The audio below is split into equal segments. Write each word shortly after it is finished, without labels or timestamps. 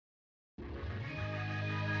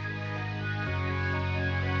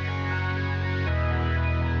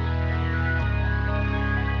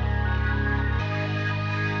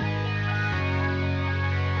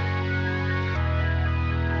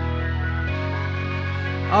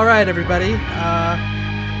All right, everybody.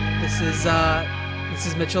 This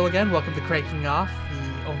is Mitchell again. Welcome to Cranking Off,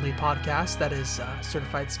 the only podcast that is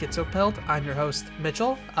certified schizopilled. I'm your host,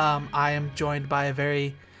 Mitchell. I am joined by a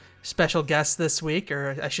very special guest this week,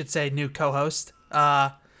 or I should say, new co-host.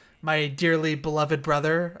 My dearly beloved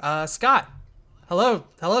brother, Scott. Hello,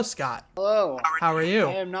 Scott. Hello. How are you?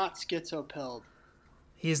 I am not schizopilled.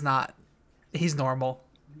 He's not. He's normal.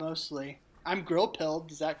 Mostly. I'm grill pilled.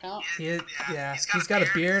 Does that count? Yeah. He's got a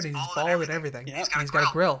beard and he's bald and everything. Yep. And he's got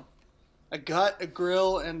a grill. A gut, a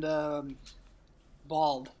grill, and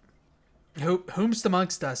bald. Whomst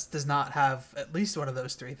amongst us does not have at least one of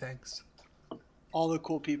those three things. All the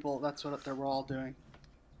cool people. That's what we're all doing.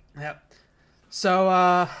 Yep.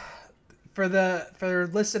 So for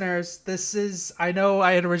listeners, this is, I know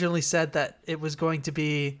I had originally said that it was going to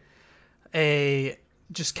be a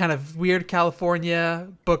just kind of weird California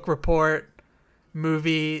book report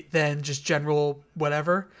movie than just general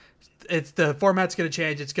whatever. It's the format's going to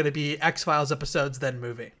change. It's going to be X-Files episodes then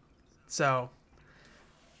movie. So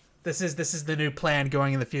this is the new plan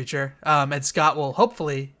going in the future. And Scott will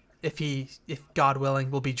hopefully, if God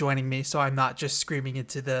willing, will be joining me, so I'm not just screaming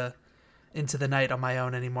into the night on my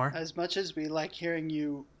own anymore. As much as we like hearing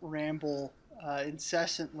you ramble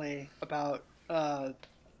incessantly about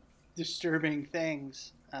disturbing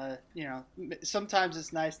things, sometimes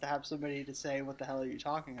it's nice to have somebody to say, "What the hell are you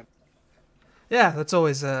talking about?" Yeah, that's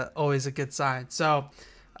always a good sign. So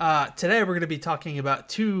today we're going to be talking about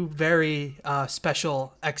two very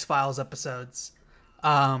special X-Files episodes.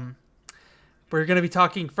 We're going to be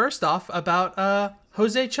talking first off about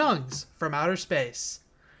Jose Chung's From Outer Space.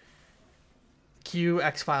 Cue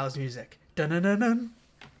X-Files music. Dun dun dun dun.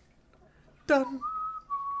 Dun.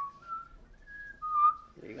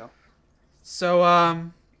 There you go.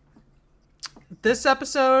 So this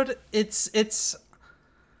episode, it's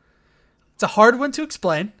a hard one to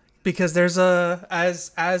explain because there's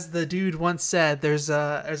as the dude once said, there's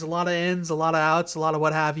a lot of ins, a lot of outs, a lot of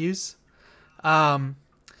what have yous. But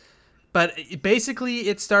basically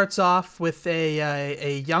it starts off with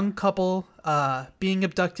a young couple being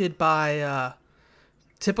abducted by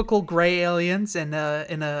typical gray aliens, and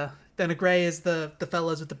then a gray is the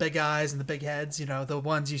fellas with the big eyes and the big heads, the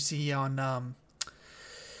ones you see on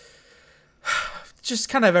just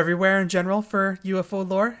kind of everywhere in general for UFO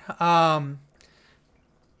lore.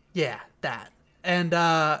 Yeah, that. And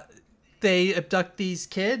they abduct these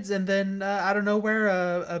kids, and then out of nowhere,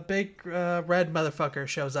 a big red motherfucker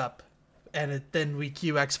shows up. And then we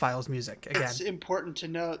cue X-Files music again. It's important to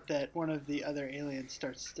note that one of the other aliens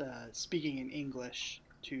starts speaking in English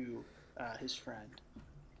to his friend.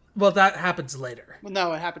 Well, that happens later. Well,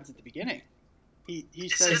 no, it happens at the beginning. He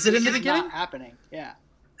says, "Is it in the beginning?" Not happening. Yeah.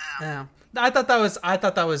 Yeah. I thought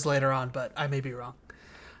that was later on, but I may be wrong.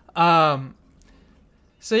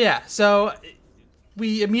 So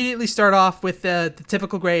we immediately start off with the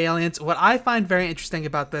typical gray aliens. What I find very interesting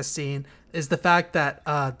about this scene is the fact that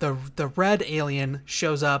the red alien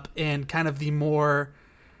shows up in kind of the more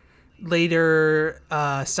later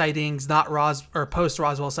sightings, not post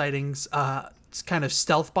Roswell sightings. It's kind of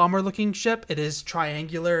stealth bomber looking ship. It is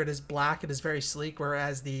triangular. It is black. It is very sleek.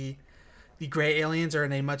 Whereas the gray aliens are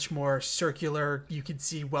in a much more circular. You can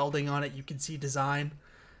see welding on it. You can see design.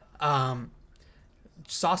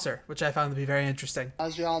 Saucer, which I found to be very interesting.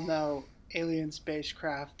 As we all know, alien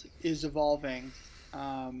spacecraft is evolving.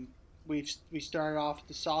 We started off with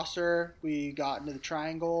the saucer. We got into the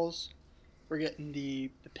triangles. We're getting the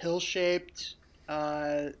pill shaped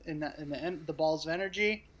in the balls of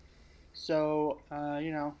energy. So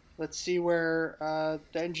let's see where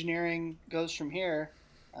the engineering goes from here.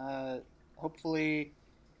 Hopefully,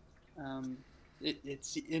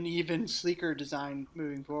 it's an even sleeker design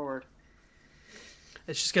moving forward.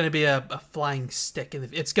 It's just going to be a flying stick.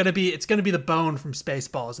 It's going to be the bone from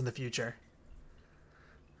Spaceballs in the future.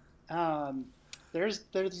 There's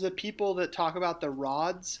the people that talk about the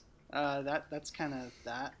rods. That's kind of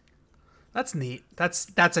that. That's neat.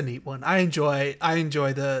 That's a neat one. I enjoy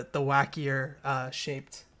the wackier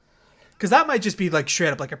shaped, because that might just be like straight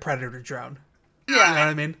up like a Predator drone. Yeah, you know what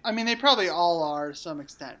I mean. I mean, they probably all are to some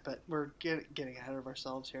extent, but we're getting ahead of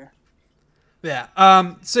ourselves here. Yeah.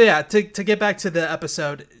 So yeah, to get back to the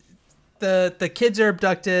episode, the kids are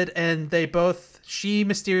abducted, and she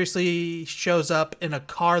mysteriously shows up in a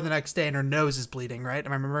car the next day, and her nose is bleeding. Right?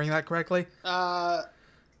 Am I remembering that correctly?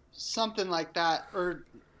 Something like that. Or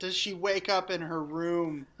does she wake up in her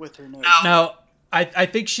room with her nose? No. I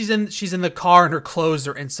think she's in the car, and her clothes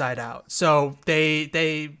are inside out. So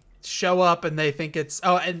they show up, and they think it's...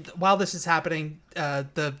 Oh, and while this is happening,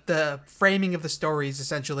 the framing of the story is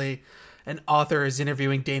essentially an author is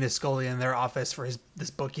interviewing Dana Scully in their office for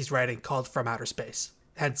this book he's writing called From Outer Space.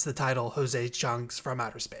 Hence the title Jose Chung's From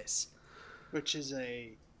Outer Space. Which is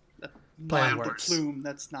a Play on not the words. plume.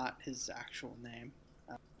 That's not his actual name.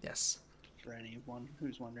 Yes. For anyone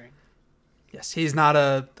who's wondering. Yes, he's not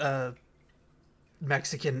a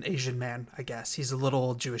Mexican Asian man, I guess. He's a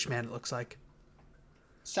little Jewish man, it looks like.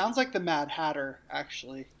 Sounds like the Mad Hatter,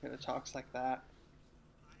 actually. It talks like that.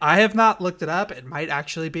 I have not looked it up. It might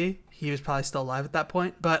actually be. He was probably still alive at that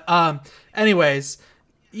point. But anyways,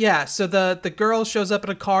 yeah, so the girl shows up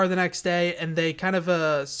in a car the next day, and they kind of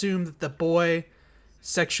assume that the boy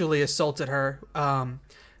sexually assaulted her.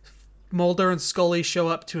 Mulder and Scully show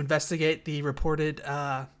up to investigate the reported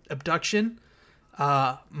abduction.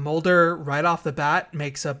 Mulder, right off the bat,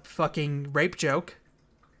 makes a fucking rape joke.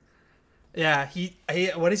 Yeah, he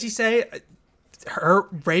what does he say? Her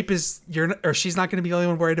rape is she's not going to be the only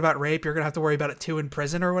one worried about rape. You're going to have to worry about it too in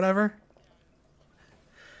prison or whatever.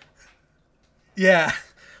 Yeah,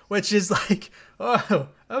 which is like, oh,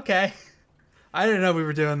 okay. I didn't know we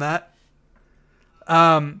were doing that.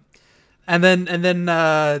 And then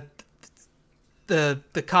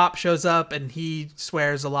the cop shows up and he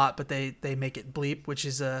swears a lot, but they make it bleep, which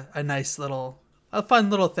is a fun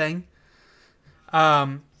little thing.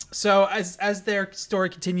 So as their story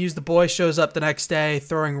continues, the boy shows up the next day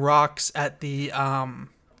throwing rocks at the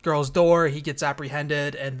girl's door. He gets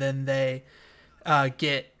apprehended, and then they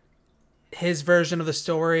get his version of the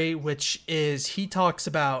story, which is he talks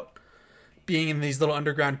about being in these little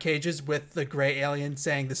underground cages with the gray alien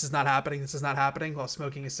saying, "This is not happening, while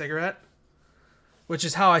smoking a cigarette. Which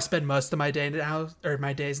is how I spend most of my day now, or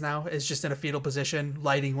my days now, is just in a fetal position,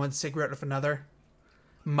 lighting one cigarette with another,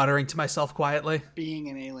 muttering to myself quietly. Being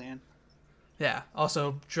an alien. Yeah,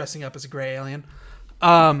 also dressing up as a gray alien.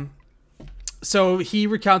 So he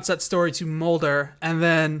recounts that story to Mulder, and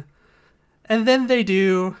then they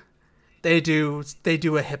do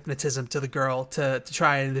a hypnotism to the girl to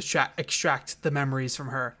try and extract the memories from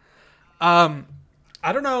her.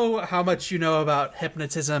 I don't know how much you know about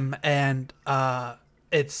hypnotism and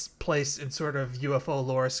its place in sort of UFO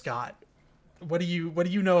lore, Scott. What do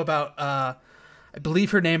you know about? I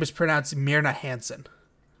believe her name is pronounced Myrna Hansen,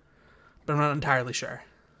 but I'm not entirely sure.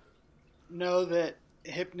 Know that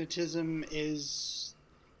hypnotism is,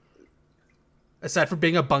 aside from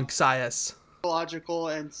being a bunk science, logical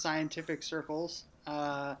and scientific circles.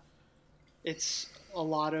 It's a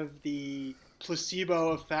lot of the placebo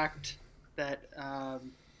effect that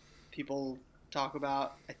people talk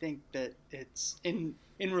about. I think that it's in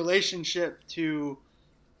relationship to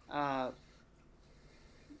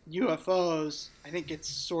UFOs. I think it's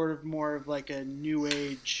sort of more of like a new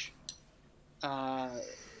age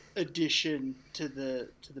addition to the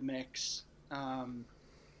mix, and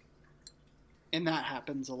that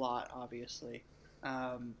happens a lot, obviously.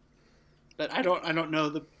 But I don't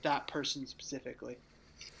know that person specifically.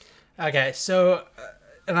 Okay, so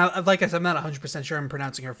and like I said, I'm not 100% sure I'm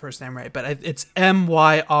pronouncing her first name right, but it's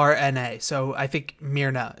Myrna. So I think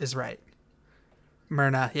Myrna is right.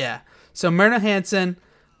 Myrna, yeah. So Myrna Hansen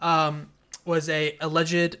was a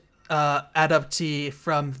alleged adoptee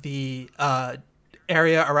from the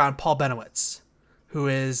area around Paul Benowitz, who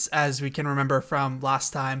is, as we can remember from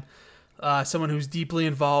last time, someone who's deeply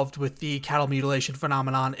involved with the cattle mutilation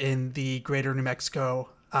phenomenon in the greater New Mexico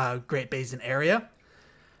Great Basin area.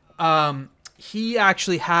 He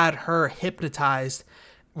actually had her hypnotized,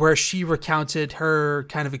 where she recounted her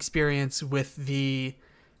kind of experience with the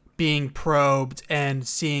being probed and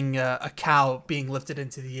seeing a cow being lifted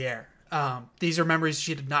into the air. These are memories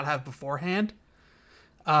she did not have beforehand.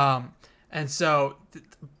 And so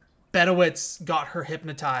Benowitz got her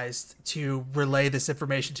hypnotized to relay this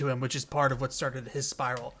information to him, which is part of what started his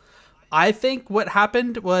spiral. I think what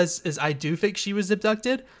happened is I do think she was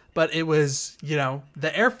abducted, but it was,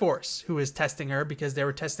 the Air Force who was testing her because they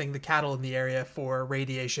were testing the cattle in the area for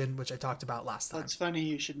radiation, which I talked about last time. That's funny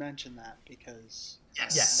you should mention that because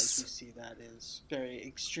yes. As we see, that is very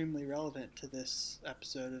extremely relevant to this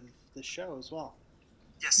episode of the show as well.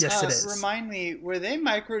 Yes, it is. Remind me, were they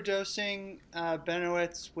microdosing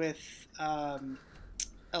Benowitz with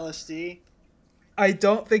LSD? I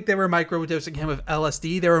don't think they were microdosing him with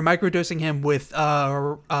LSD. They were microdosing him with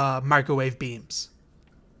microwave beams.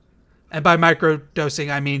 And by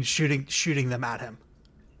microdosing, I mean shooting them at him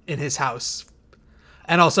in his house.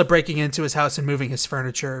 And also breaking into his house and moving his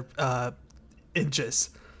furniture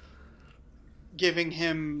inches. Giving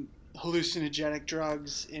him hallucinogenic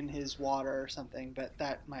drugs in his water or something, but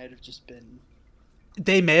that might have just been...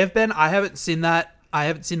 They may have been. I haven't seen that.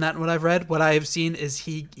 In what I've read. What I have seen is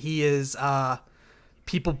he is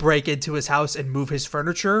people break into his house and move his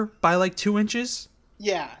furniture by like 2 inches.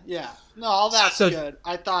 Yeah. No, all that's So- good.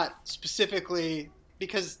 I thought specifically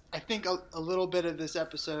because I think a little bit of this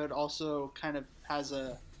episode also kind of has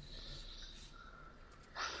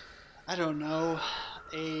I don't know,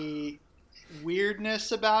 a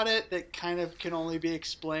weirdness about it that kind of can only be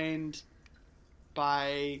explained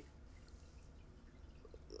by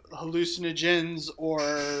hallucinogens or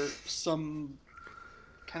some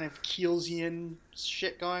kind of Keelsian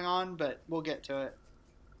shit going on, but we'll get to it.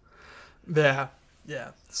 Yeah.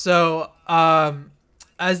 So,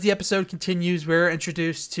 as the episode continues, we're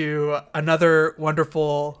introduced to another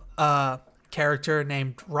wonderful character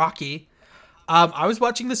named Rocky. I was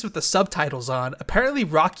watching this with the subtitles on. Apparently,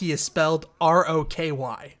 Rocky is spelled Roky,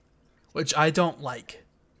 which I don't like.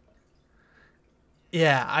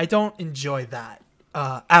 Yeah, I don't enjoy that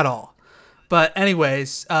at all. But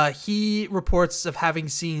anyways, he reports of having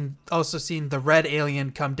also seen the red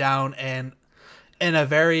alien come down and in a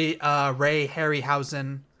very Ray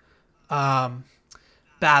Harryhausen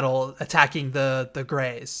battle attacking the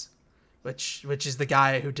Greys, which is the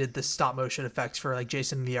guy who did the stop motion effects for like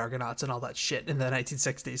Jason and the Argonauts and all that shit in the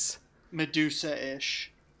 1960s.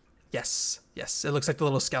 Medusa-ish. Yes, it looks like the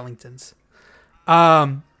little skeletons.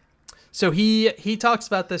 So he talks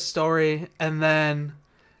about this story, and then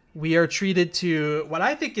we are treated to what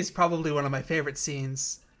I think is probably one of my favorite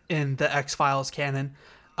scenes in the X-Files canon.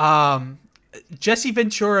 Jesse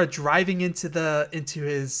Ventura driving into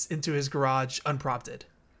his garage unprompted.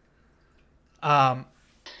 Yeah,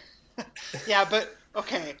 but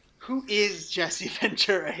okay, who is Jesse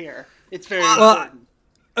Ventura here? It's very important.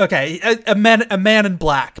 Okay, a man in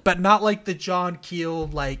black, but not like the John Keel,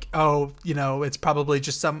 like, oh, it's probably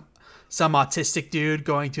just some autistic dude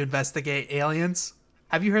going to investigate aliens.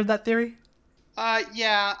 Have you heard that theory?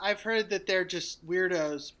 Yeah, I've heard that they're just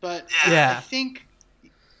weirdos, but Yeah. I think,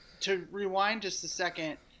 to rewind just a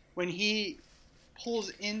second, when he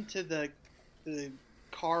pulls into the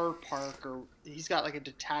car park, or he's got like a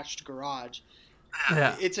detached garage,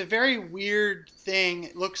 Yeah. it's a very weird thing.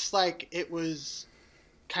 It looks like it was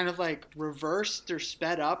kind of like reversed or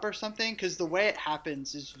sped up or something, because the way it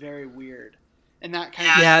happens is very weird. And that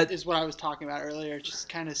kind of is what I was talking about earlier. It just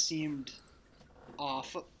kind of seemed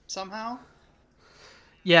off somehow.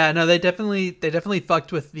 Yeah, no, they definitely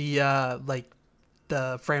fucked with the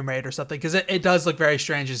the frame rate or something, because it does look very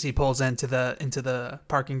strange as he pulls into the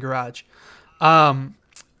parking garage.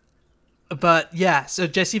 But yeah, so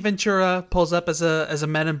Jesse Ventura pulls up as a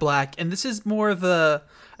Men in Black, and this is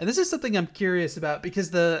this is something I'm curious about,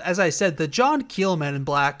 because as I said, the John Keel Men in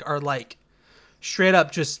Black are like straight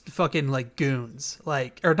up just fucking like goons,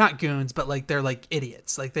 or not goons, but like they're like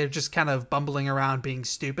idiots, like they're just kind of bumbling around being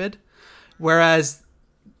stupid, whereas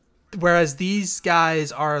these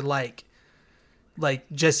guys are like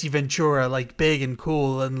Jesse Ventura, like big and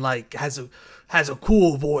cool and like has a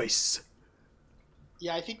cool voice.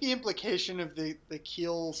 Yeah, I think the implication of the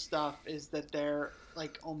Keel stuff is that they're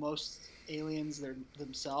like almost aliens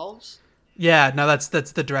themselves. Yeah, no, that's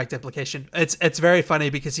the direct implication. It's very funny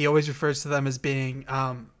because he always refers to them as being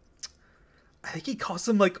I think he calls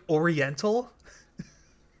them like Oriental.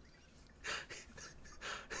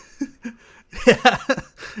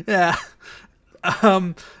 Yeah.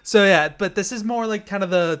 So yeah, but this is more like kind of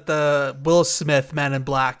the Will Smith Men in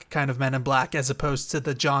Black kind of Men in Black, as opposed to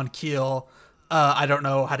the John Keel I don't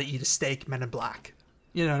know how to eat a steak Men in Black.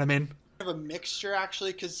 You know what I mean? Of a mixture,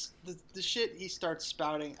 actually, because the shit he starts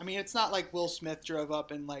spouting, I mean, it's not like Will Smith drove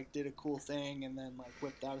up and like did a cool thing and then like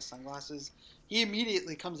whipped out his sunglasses. He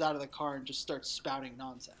immediately comes out of the car and just starts spouting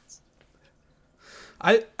nonsense.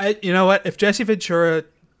 I you know what, if Jesse Ventura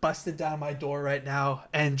busted down my door right now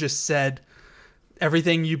and just said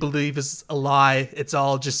everything you believe is a lie, it's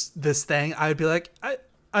all just this thing, I would be like,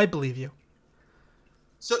 I believe you.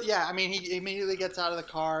 So yeah, I mean, he immediately gets out of the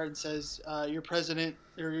car and says, "Your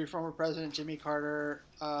former president, Jimmy Carter."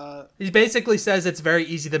 He basically says it's very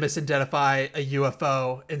easy to misidentify a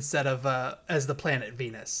UFO instead of as the planet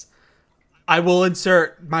Venus. I will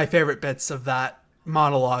insert my favorite bits of that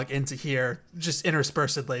monologue into here, just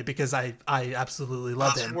interspersedly, because I absolutely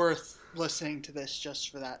love him. It's worth listening to this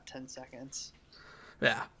just for that 10 seconds.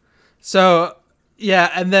 Yeah. So.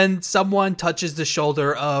 Yeah, and then someone touches the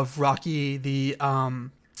shoulder of Rocky, the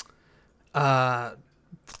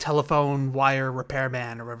telephone wire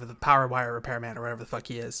repairman, or whatever, the power wire repairman, or whatever the fuck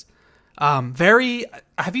he is.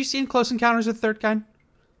 Have you seen Close Encounters of the Third Kind?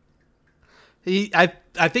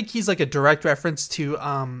 I think he's like a direct reference to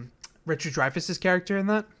Richard Dreyfuss's character in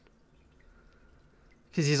that,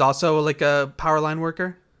 because he's also like a power line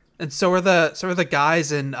worker, and so are the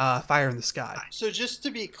guys in Fire in the Sky. So just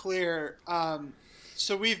to be clear,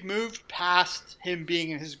 So we've moved past him being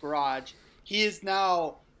in his garage. He is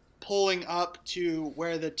now pulling up to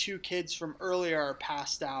where the two kids from earlier are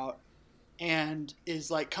passed out, and is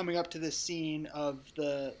like coming up to the scene of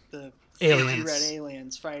the filthy red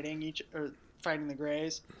aliens fighting the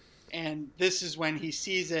Greys. And this is when he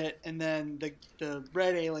sees it, and then the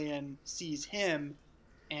red alien sees him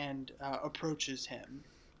and approaches him.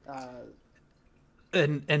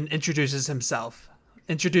 And introduces himself.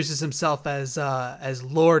 Introduces himself as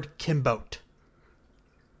Lord Kimboat.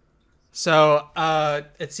 So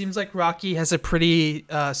it seems like Rocky has a pretty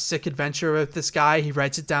sick adventure with this guy. He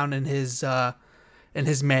writes it down in his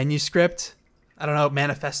manuscript. I don't know,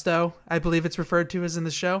 manifesto, I believe it's referred to as in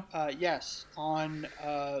the show. Yes, on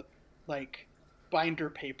like binder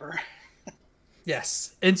paper.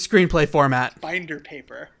 Yes, in screenplay format. Binder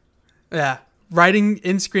paper. Yeah, writing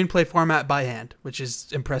in screenplay format by hand, which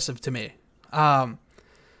is impressive to me.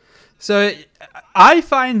 So I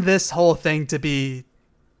find this whole thing to be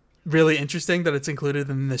really interesting that it's included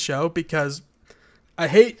in the show, because I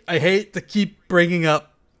hate to keep bringing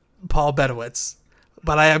up Paul Bennewitz,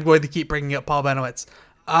 but I am going to keep bringing up Paul Bennewitz.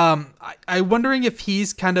 I'm wondering if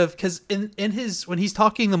he's kind of, because in his, when he's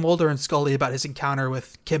talking to Mulder and Scully about his encounter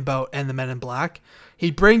with Kimbo and the Men in Black, he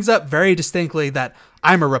brings up very distinctly that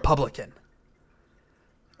I'm a Republican.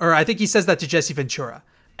 Or I think he says that to Jesse Ventura.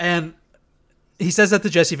 And he says that to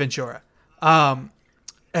Jesse Ventura. And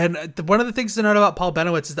one of the things to note about Paul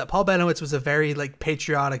Bennewitz is that Paul Bennewitz was a very like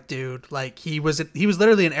patriotic dude. Like he was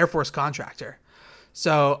literally an Air Force contractor.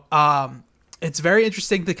 So, it's very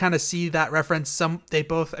interesting to kind of see that reference.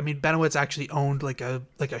 Bennewitz actually owned like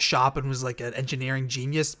a shop and was like an engineering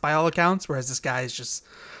genius by all accounts, whereas this guy is just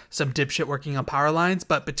some dipshit working on power lines.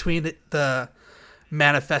 But between the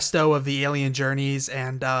manifesto of the alien journeys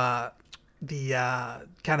and the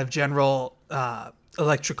kind of general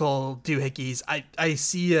electrical doohickeys, I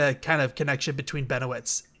see a kind of connection between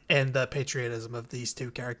Bennewitz and the patriotism of these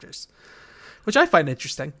two characters, which I find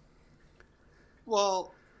interesting.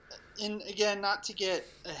 Well, and again, not to get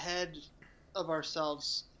ahead of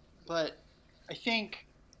ourselves, but I think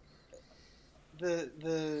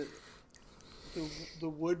the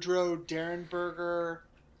Woodrow Derenberger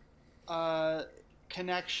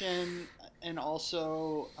connection, and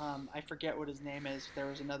also I forget what his name is. There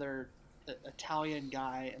was another Italian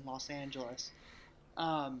guy in Los Angeles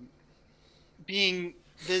being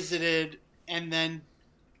visited, and then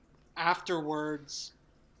afterwards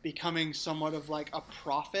becoming somewhat of like a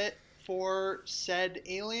prophet for said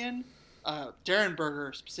alien.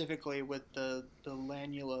 Derenberger specifically with the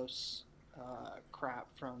Lanulos crap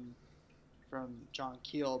from John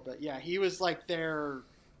Keel, but yeah, he was like their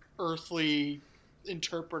earthly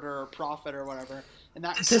interpreter or prophet or whatever, and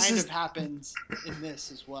that of happens in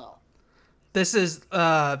this as well. This is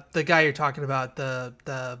the guy you're talking about,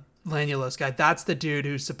 the Lanulos guy. That's the dude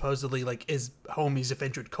who supposedly like is homies of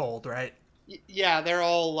Indrid Cold, right? Yeah, they're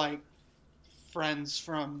all like friends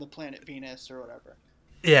from the planet Venus or whatever.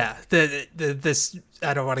 Yeah, this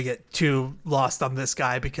I don't want to get too lost on this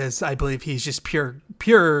guy because I believe he's just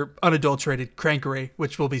pure unadulterated crankery,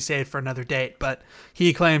 which will be saved for another date. But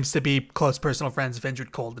he claims to be close personal friends of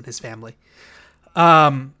Indrid Cold and his family.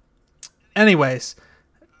 Anyways,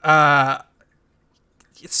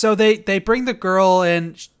 so they bring the girl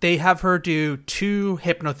in. They have her do 2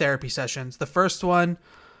 hypnotherapy sessions. The first one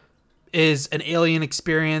is an alien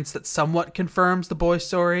experience that somewhat confirms the boy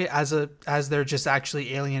story as they're just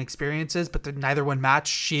actually alien experiences, but neither one match.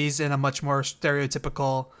 She's in a much more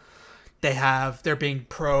stereotypical, they're being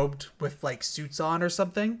probed with like suits on or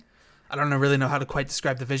something. I don't really know how to quite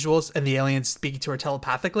describe the visuals, and the alien's speaking to her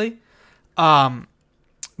telepathically.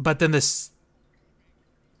 But then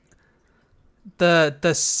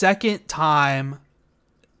the second time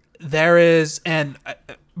there is, and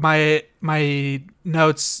my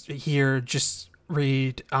notes here just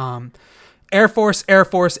read Air Force, Air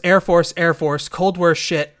Force, Air Force, Air Force, Cold War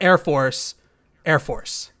shit, Air Force, Air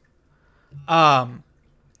Force.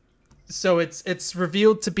 So it's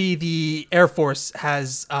revealed to be the Air Force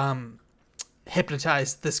has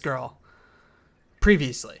hypnotized this girl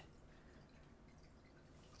previously.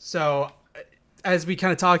 So as we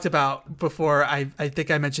kind of talked about before, I think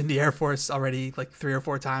I mentioned the Air Force already like 3 or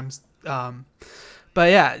 4 times. But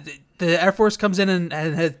yeah, the Air Force comes in and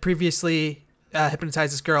had previously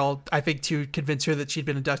hypnotized this girl, I think, to convince her that she'd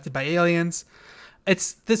been abducted by aliens.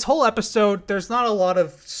 It's this whole episode, there's not a lot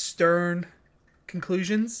of stern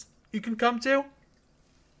conclusions you can come to.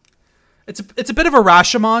 It's a bit of a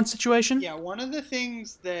Rashomon situation. Yeah, one of the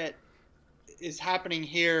things that is happening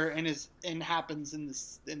here and happens in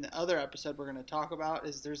the other episode we're going to talk about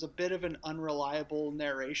is there's a bit of an unreliable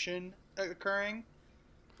narration occurring.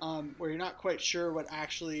 where you're not quite sure what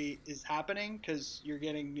actually is happening because you're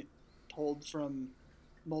getting told from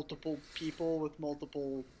multiple people with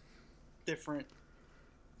multiple different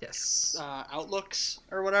Yes. outlooks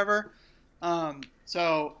or whatever.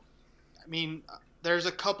 So, I mean, there's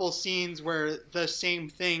a couple scenes where the same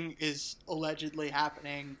thing is allegedly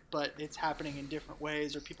happening, but it's happening in different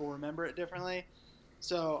ways or people remember it differently.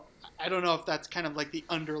 So I don't know if that's kind of like the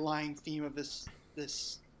underlying theme of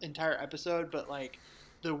this entire episode, but like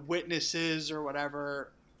the witnesses or whatever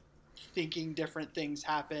thinking different things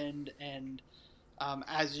happened, and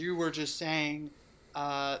as you were just saying,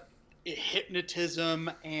 hypnotism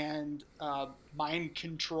and mind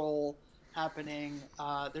control happening.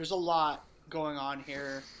 There's a lot going on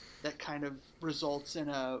here that kind of results in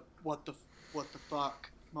a what the fuck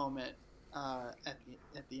moment at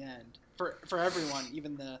the end for everyone,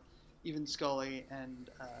 even Scully and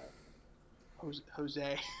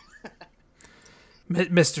Jose.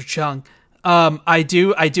 Mr. Chung. I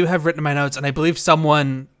do have written in my notes, and I believe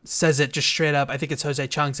someone says it just straight up. I think it's Jose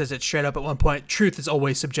Chung says it straight up at one point. Truth is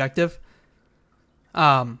always subjective.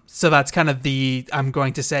 So that's kind of I'm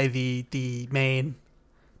going to say the main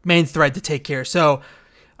thread to take here. So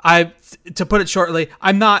to put it shortly,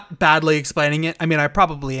 I'm not badly explaining it. I mean, I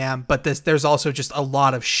probably am, but there's also just a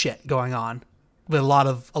lot of shit going on with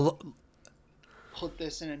Put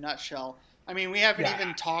this in a nutshell. I mean, we haven't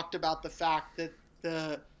even talked about the fact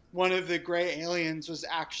that one of the gray aliens was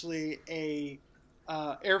actually a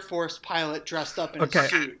Air Force pilot dressed up in a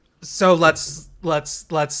suit. So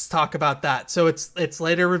let's talk about that. So it's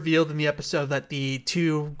later revealed in the episode that the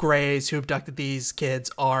two grays who abducted these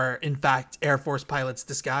kids are in fact Air Force pilots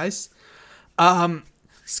disguised.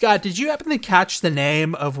 Scott, did you happen to catch the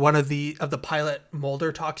name of one of the pilot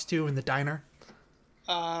Mulder talks to in the diner?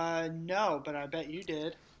 No, but I bet you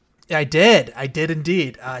did. I did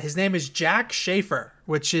indeed. His name is Jack Schaefer,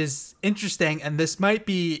 which is interesting, and this might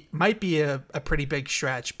be a pretty big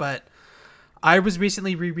stretch, but I was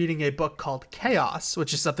recently rereading a book called Chaos,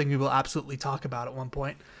 which is something we will absolutely talk about at one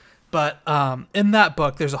point. But in that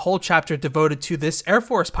book, there's a whole chapter devoted to this Air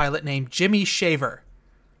Force pilot named Jimmy Shaver,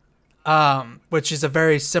 which is a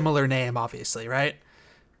very similar name, obviously, right?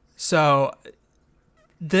 So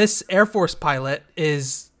this Air Force pilot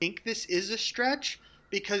is... I think this is a stretch,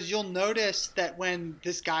 because you'll notice that when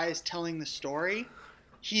this guy is telling the story,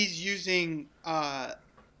 he's using...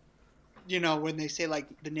 when they say like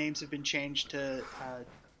the names have been changed to,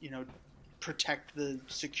 protect the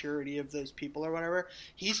security of those people or whatever,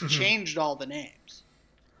 he's changed all the names.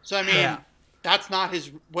 So, I mean, that's not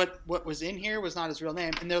his, what was in here was not his real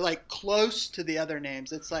name. And they're like close to the other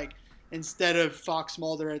names. It's like, instead of Fox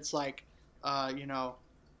Mulder, it's like,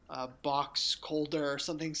 Box Colder or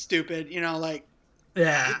something stupid,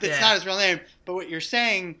 it's not his real name. But what you're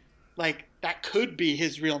saying, like, that could be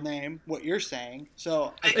his real name, what you're saying.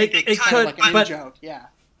 So I think it's kind of like a joke, yeah.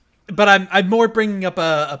 But I'm more bringing up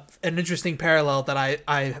an interesting parallel that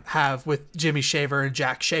I have with Jimmy Shaver and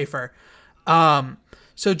Jack Schaefer.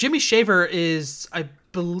 So Jimmy Shaver is, I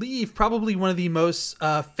believe, probably one of the most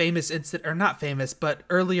famous not famous, but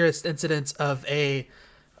earliest incidents of a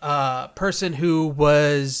person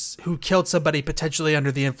who killed somebody potentially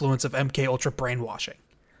under the influence of MK Ultra brainwashing.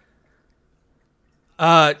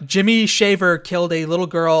 Jimmy Shaver killed a little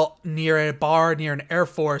girl near a bar near an Air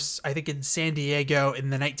Force, I think in San Diego in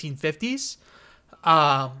the 1950s.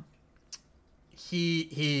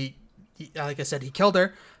 He like I said, he killed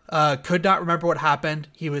her. Could not remember what happened.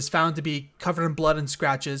 He was found to be covered in blood and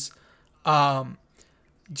scratches. Scott,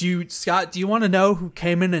 do you want to know who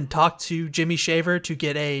came in and talked to Jimmy Shaver to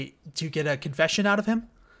get a confession out of him?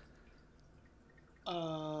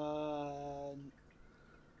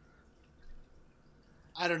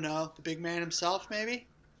 I don't know. The big man himself, maybe?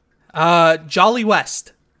 Jolly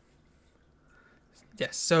West.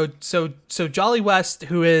 Yes, so Jolly West,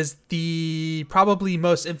 who is the probably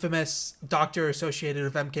most infamous doctor associated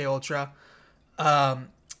with MK Ultra,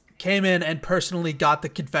 came in and personally got the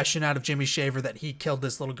confession out of Jimmy Shaver that he killed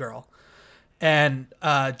this little girl. And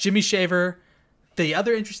Jimmy Shaver, the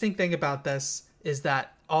other interesting thing about this is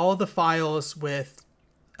that all the files with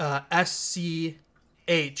SCH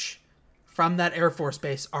from that Air Force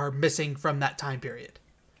base are missing from that time period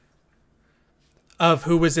of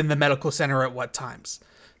who was in the medical center at what times.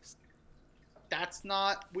 That's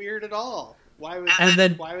not weird at all. Why would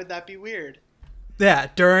that be weird? Yeah,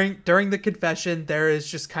 during the confession, there is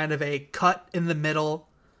just kind of a cut in the middle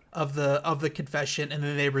of the confession, and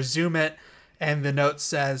then they resume it, and the note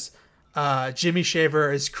says, Jimmy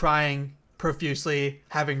Shaver is crying profusely,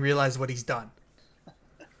 having realized what he's done.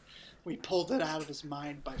 We pulled it out of his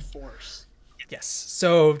mind by force. Yes.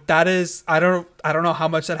 So that is, I don't know how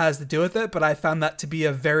much that has to do with it, but I found that to be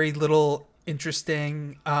a very little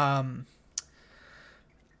interesting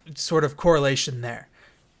sort of correlation there.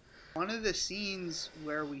 One of the scenes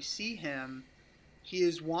where we see him, he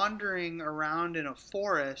is wandering around in a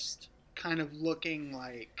forest, kind of looking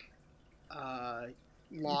like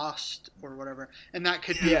lost or whatever. And that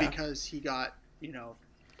could be because he got,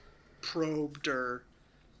 probed or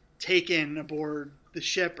taken aboard the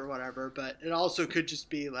ship or whatever. But it also could just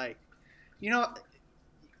be like,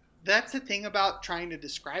 that's the thing about trying to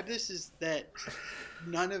describe this, is that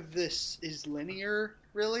none of this is linear,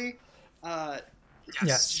 really.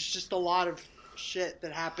 It's just a lot of shit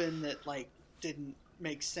that happened that like didn't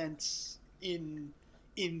make sense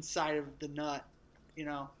inside of the nut.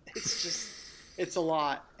 It's a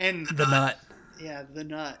lot. And the nut. Yeah, the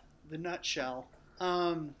nutshell.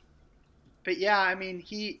 But yeah, I mean,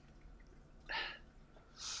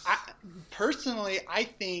 I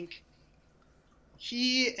think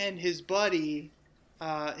he and his buddy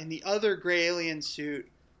in the other gray alien suit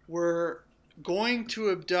were going to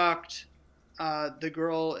abduct the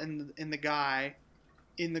girl and the guy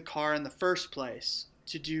in the car in the first place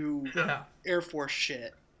to do Air Force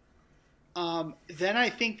shit. Then I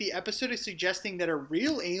think the episode is suggesting that a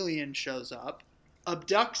real alien shows up,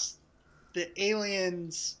 abducts the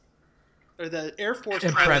aliens, or the Air Force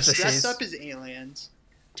pilots dressed up as aliens,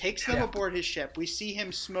 takes them aboard his ship. We see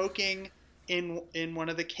him smoking in one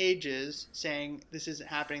of the cages, saying, "This isn't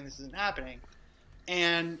happening, this isn't happening."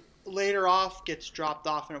 And later off, gets dropped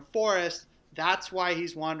off in a forest. That's why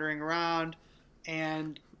he's wandering around.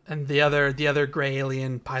 And the other gray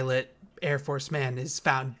alien pilot, Air Force man, is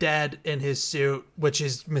found dead in his suit, which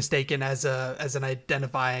is mistaken as an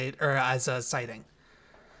identified, or as a sighting,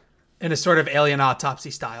 in a sort of alien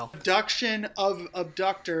autopsy style. Abduction of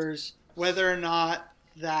abductors, whether or not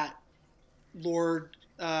that Lord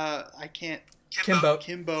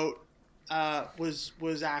Kimboat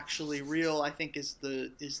was actually real, I think is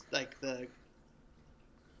like the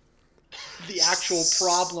actual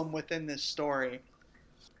problem within this story.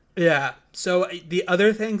 Yeah. So the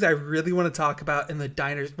other things I really want to talk about in the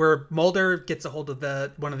diners, where Mulder gets a hold of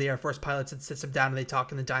one of the Air Force pilots and sits him down and they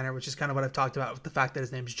talk in the diner, which is kind of what I've talked about with the fact that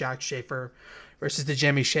his name's Jack Schaefer versus the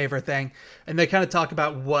Jimmy Shaver thing. And they kind of talk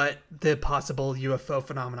about what the possible UFO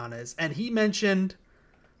phenomenon is. And he mentioned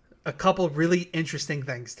a couple really interesting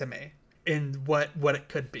things to me in what it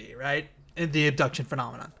could be, right? In the abduction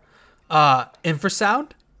phenomenon.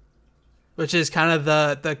 Infrasound, which is kind of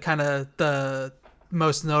the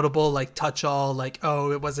most notable, like, touch-all, like,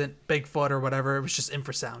 oh, it wasn't Bigfoot or whatever, it was just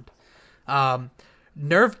infrasound.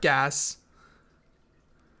 Nerve gas.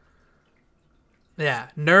 Yeah,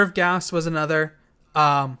 nerve gas was another,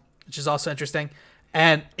 which is also interesting.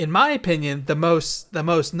 And in my opinion, the most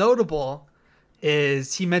notable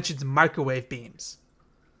is he mentions microwave beams,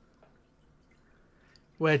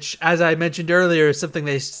 which, as I mentioned earlier, is something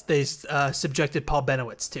they subjected Paul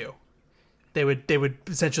Benowitz to. They would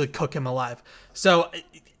essentially cook him alive. So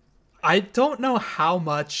I don't know how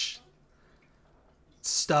much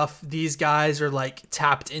stuff these guys are like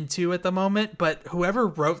tapped into at the moment, but whoever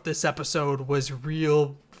wrote this episode was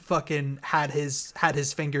real fucking had his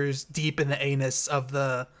fingers deep in the anus of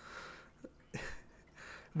the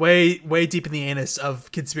way deep in the anus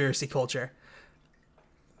of conspiracy culture.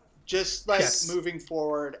 Just like moving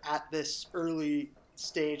forward at this early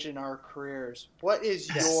stage in our careers, what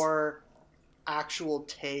is your actual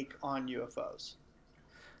take on UFOs?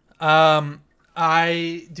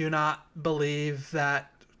 I do not believe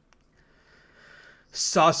that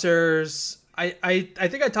saucers. I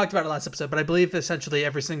think I talked about it last episode, but I believe essentially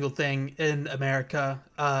every single thing in America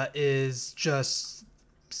is just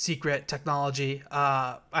secret technology.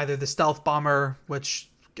 Either the stealth bomber, which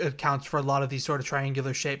accounts for a lot of these sort of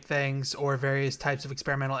triangular shaped things, or various types of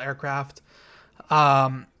experimental aircraft.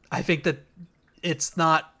 I think that it's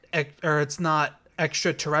not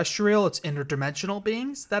extraterrestrial, it's interdimensional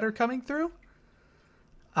beings that are coming through.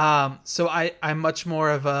 So I'm much more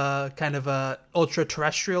of a kind of a ultra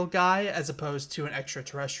terrestrial guy as opposed to an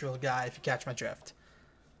extraterrestrial guy, if you catch my drift.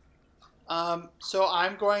 So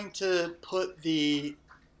I'm going to put the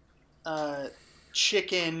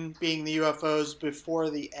chicken being the UFOs before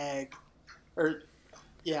the egg.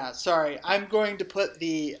 I'm going to put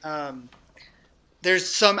the there's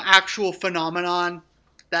some actual phenomenon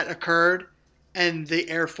that occurred, and the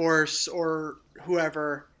Air Force or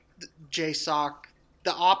whoever, JSOC,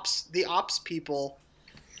 the ops people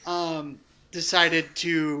decided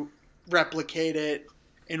to replicate it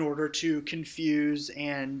in order to confuse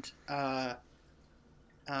and kind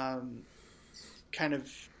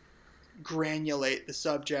of granulate the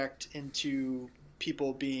subject into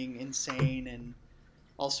people being insane and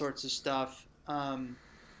all sorts of stuff.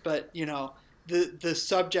 But the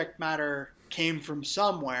subject matter came from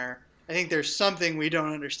somewhere. I think there's something we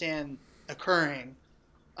don't understand occurring.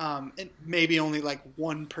 And maybe only like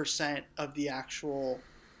 1% of the actual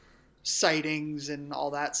sightings and all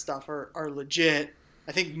that stuff are legit.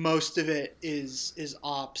 I think most of it is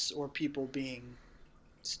ops or people being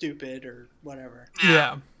stupid or whatever.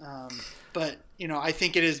 Yeah. But I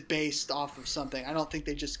think it is based off of something. I don't think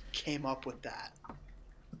they just came up with that.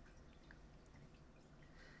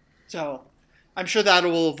 So I'm sure that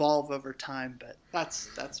will evolve over time, but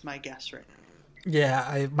that's my guess right now.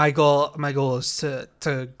 Yeah, my goal is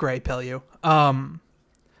to gray pill you.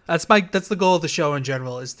 That's the goal of the show in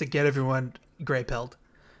general, is to get everyone gray pilled.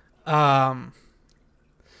 So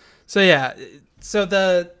yeah,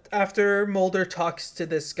 after Mulder talks to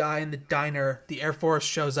this guy in the diner, the Air Force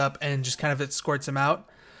shows up and just kind of escorts him out,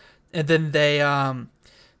 and then they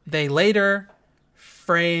later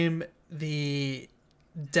frame the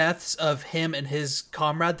deaths of him and his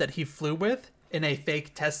comrade that he flew with in a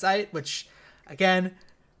fake test site, which, again,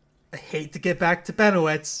 I hate to get back to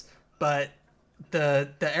Benowitz, but the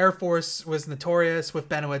Air Force was notorious with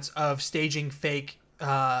Benowitz of staging fake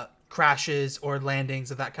crashes or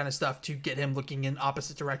landings of that kind of stuff to get him looking in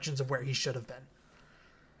opposite directions of where he should have been.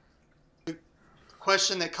 The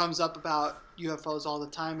question that comes up about UFOs all the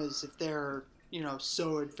time is, if they're,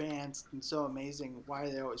 so advanced and so amazing, why are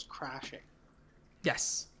they always crashing?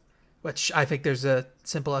 Yes. Which I think there's a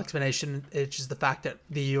simple explanation, which is the fact that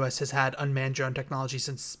the U.S. has had unmanned drone technology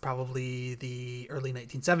since probably the early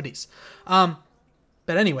 1970s.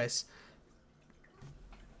 But anyways,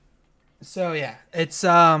 so yeah, it's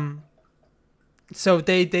so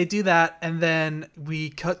they do that, and then we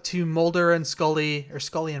cut to Mulder and Scully, or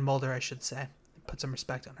Scully and Mulder, I should say. Put some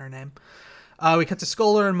respect on her name. We cut to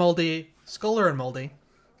Mulder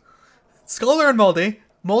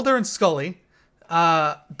and Scully.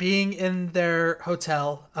 Being in their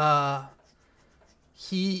hotel,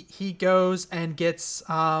 he goes and gets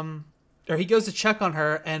he goes to check on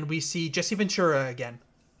her, and we see Jesse Ventura again.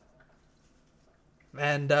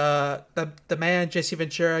 And the man Jesse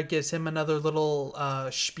Ventura gives him another little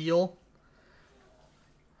spiel.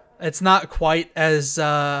 It's not quite as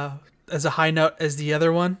a high note as the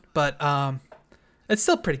other one, but it's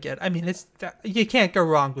still pretty good. I mean, you can't go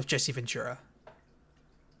wrong with Jesse Ventura.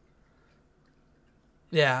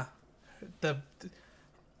 Yeah.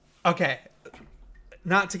 Okay.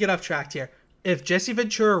 Not to get off track here. If Jesse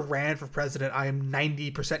Ventura ran for president, I am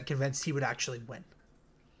 90% convinced he would actually win.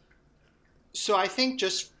 So I think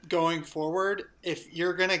just going forward, if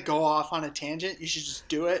you're going to go off on a tangent, you should just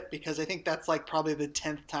do it, because I think that's like probably the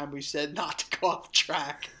 10th time we said not to go off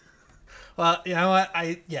track. Well, you know what?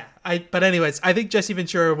 But anyways, I think Jesse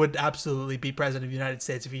Ventura would absolutely be president of the United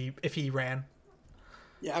States if he ran.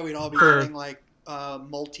 Yeah, we'd all be getting like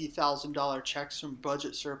multi-$1,000 checks from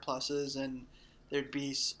budget surpluses, and there'd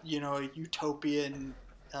be a utopian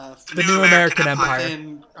the new American empire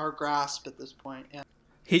in our grasp at this point. Yeah.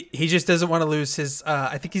 He just doesn't want to lose his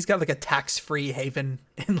I think he's got like a tax-free haven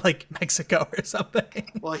in like Mexico or something.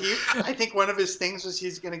 Well, I think one of his things was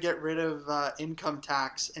he's going to get rid of income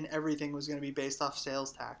tax, and everything was going to be based off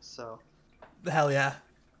sales tax. So hell yeah.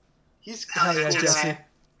 He's hell yeah, Jesse.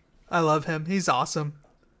 I love him. He's awesome.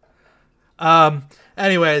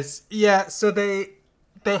 Anyways, yeah, so they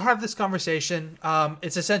have this conversation.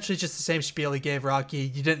 It's essentially just the same spiel he gave Rocky.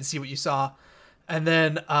 You didn't see what you saw. And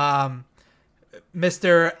then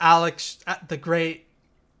Mr. Alex, the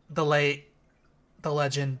late, the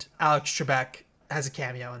legend, Alex Trebek has a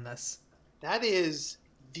cameo in this. That is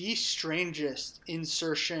the strangest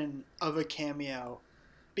insertion of a cameo,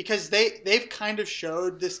 because they've kind of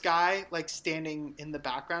showed this guy like standing in the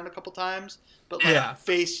background a couple times, but like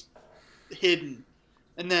face hidden.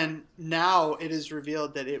 And then now it is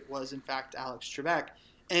revealed that it was in fact Alex Trebek,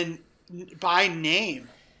 and by name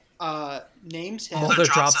names him. Mulder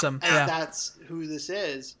drops him. And that's who this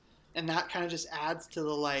is, and that kind of just adds to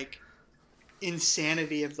the like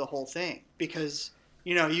insanity of the whole thing, because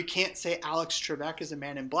you can't say Alex Trebek is a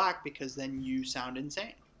Man in Black, because then you sound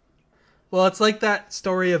insane. Well, it's like that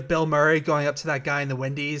story of Bill Murray going up to that guy in the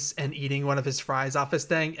Wendy's and eating one of his fries off his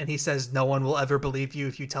thing, and he says, "No one will ever believe you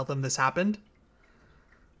if you tell them this happened."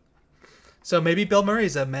 So maybe Bill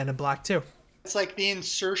Murray's a Man in Black too. It's like the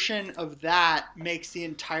insertion of that makes the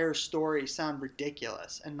entire story sound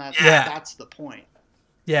ridiculous, and that's the point.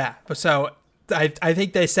 Yeah, but so I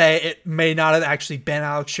think they say it may not have actually been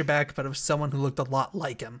Alex Trebek, but it was someone who looked a lot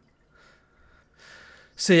like him.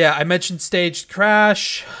 So yeah, I mentioned staged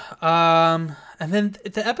crash, and then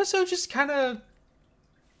the episode just kind of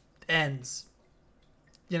ends.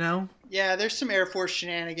 You know? Yeah, there's some Air Force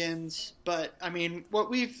shenanigans, but I mean, what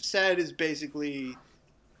we've said is basically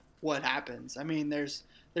what happens. I mean, there's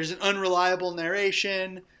an unreliable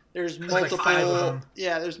narration. There's There's like 5 of multiple, them.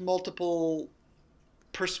 yeah, there's multiple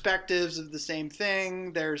perspectives of the same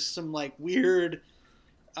thing. There's some like weird,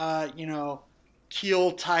 you know,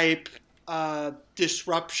 keel type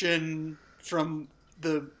disruption from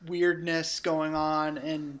the weirdness going on,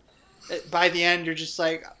 and by the end you're just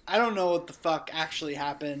like, I don't know what the fuck actually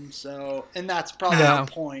happened. So, and that's probably the Yeah.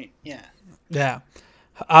 point. Yeah. Yeah.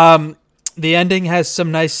 The ending has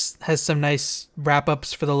some nice wrap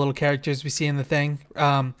ups for the little characters we see in the thing.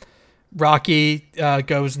 Rocky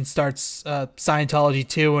goes and starts Scientology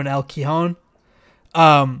 2 in El Cajon.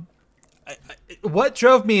 Um, what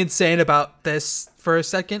drove me insane about this for a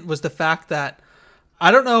second was the fact that I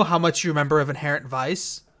don't know how much you remember of Inherent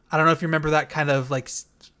Vice. I don't know if you remember that kind of like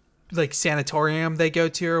sanatorium they go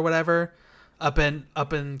to or whatever up in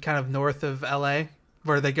kind of north of LA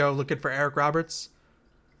where they go looking for Eric Roberts.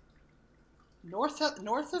 North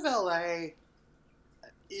of LA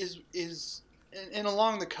is and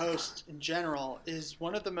along the coast in general is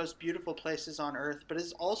one of the most beautiful places on earth, but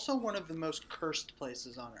is also one of the most cursed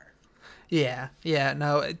places on earth. Yeah,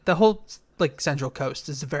 no, the whole like Central Coast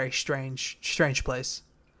is a very strange place.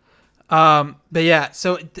 But yeah,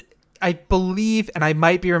 so I believe, and I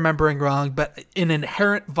might be remembering wrong, but in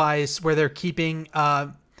Inherent Vice, where they're keeping, I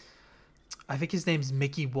think his name's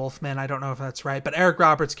Mickey Wolfman. I don't know if that's right, but Eric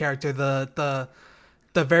Roberts' character, the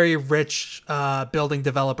very rich building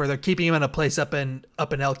developer, they're keeping him in a place up in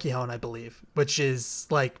El Cajon, I believe, which is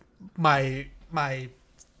like my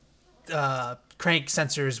crank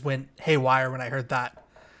sensors went haywire when I heard that.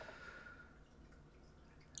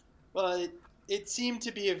 Well, it seemed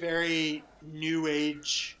to be a very new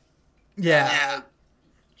age Yeah.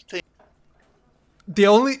 thing. The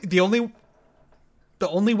only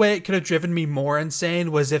way it could have driven me more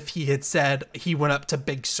insane was if he had said he went up to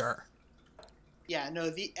Big Sur. Yeah, no,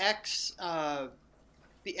 the ex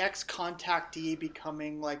contactee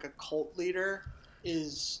becoming like a cult leader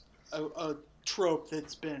is a trope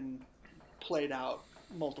that's been played out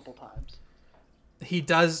multiple times. He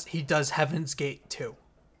does Heaven's Gate too.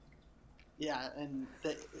 Yeah, and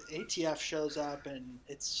the ATF shows up and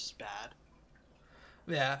it's just bad.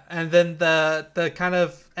 Yeah, and then the kind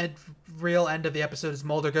of real end of the episode is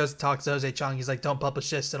Mulder goes to talk to Jose Chung. He's like, "Don't publish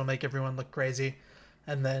this; it'll make everyone look crazy."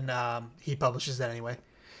 And then he publishes it anyway.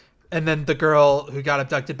 And then the girl who got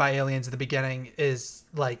abducted by aliens at the beginning is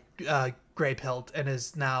like gray pilled and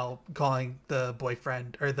is now calling the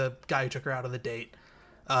boyfriend or the guy who took her out on the date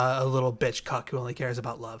a little bitch cuck who only cares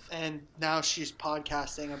about love. And now she's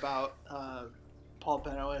podcasting about Paul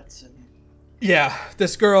Benowitz and Yeah,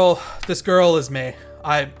 this girl is me.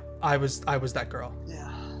 I was that girl. yeah.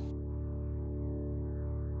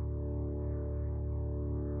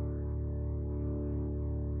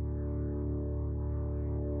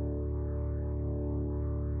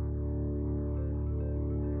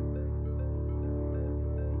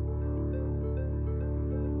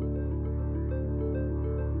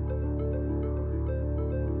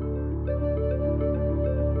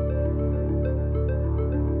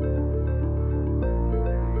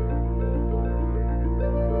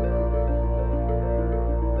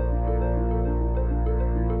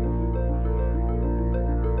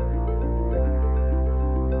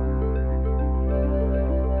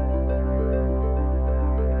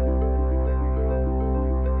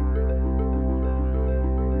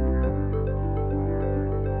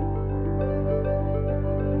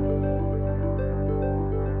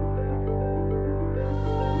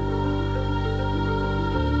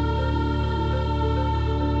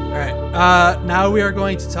 All right. Now we are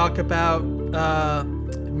going to talk about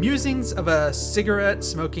musings of a cigarette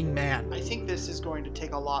smoking man. I think this is going to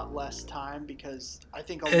take a lot less time because I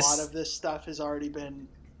think a It's- lot of this stuff has already been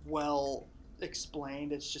well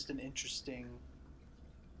explained. It's just an interesting.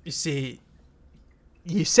 You see,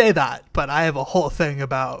 you say that, but I have a whole thing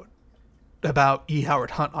about E.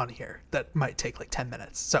 Howard Hunt on here that might take like 10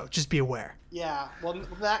 minutes. So just be aware. Yeah, well,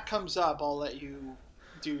 when that comes up, I'll let you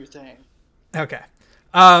do your thing. Okay.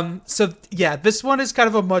 So yeah, this one is kind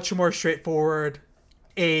of a much more straightforward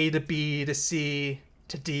A to B to C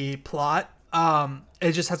to D plot.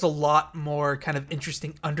 It just has a lot more kind of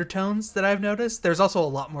interesting undertones that I've noticed. There's also a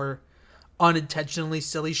lot more unintentionally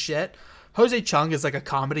silly shit. Jose Chung is like a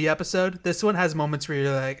comedy episode. This one has moments where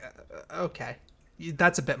you're like, okay,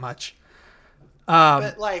 that's a bit much.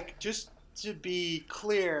 But like, just to be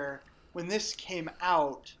clear, when this came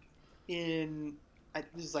out in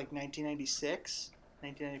this is like 1996,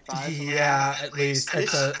 1995. Yeah, at least at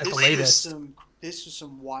the latest. This was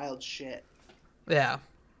some wild shit. Yeah.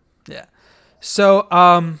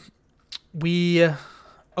 So we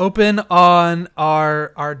open on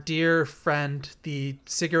our dear friend, the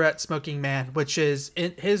cigarette smoking man, which is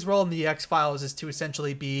his role in the X-Files is to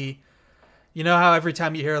essentially be, you know how every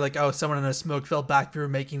time you hear like, oh, someone in a smoke-filled back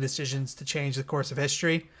room making decisions to change the course of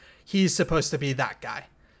history, he's supposed to be that guy.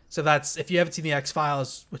 So that's, if you haven't seen the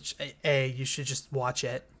X-Files, which A, you should just watch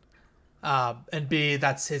it, and B,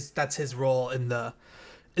 that's his role in the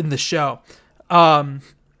show. I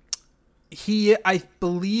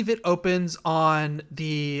believe it opens on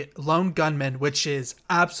the Lone Gunman, which is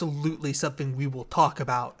absolutely something we will talk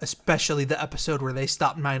about, especially the episode where they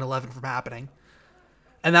stopped 9/11 from happening.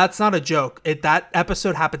 And that's not a joke. That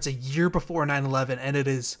episode happens a year before 9/11, and it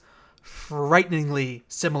is frighteningly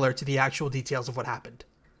similar to the actual details of what happened.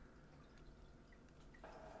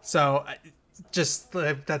 So, just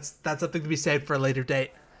that's something to be saved for a later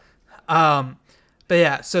date. But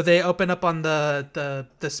yeah, so they open up on the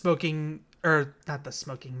smoking, or not the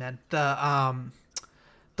smoking men, the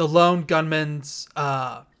Lone Gunman's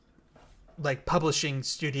like publishing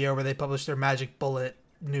studio where they publish their Magic Bullet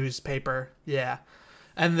newspaper. Yeah.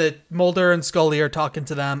 And the Mulder and Scully are talking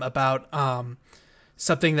to them about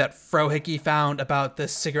something that Frohickey found about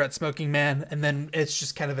this cigarette smoking man, and then it's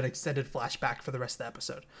just kind of an extended flashback for the rest of the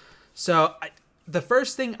episode. So the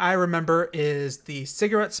first thing I remember is the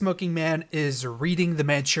cigarette smoking man is reading The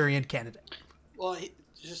Manchurian Candidate. Well,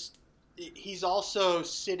 he's also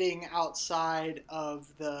sitting outside of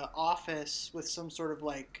the office with some sort of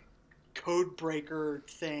like code breaker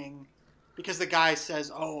thing, because the guy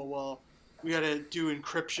says, oh, well, we got to do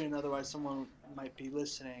encryption, otherwise someone might be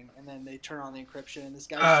listening. And then they turn on the encryption, and this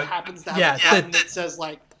guy happens to have a button that says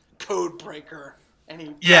like code breaker, and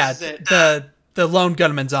he presses it. The Lone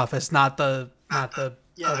Gunman's office, not the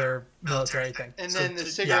other military thing. And then the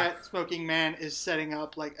cigarette smoking man is setting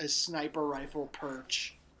up like a sniper rifle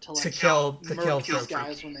perch to kill these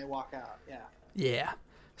guys when they walk out. Yeah.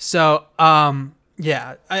 So so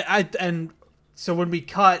when we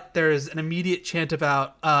cut, there's an immediate chant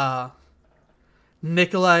about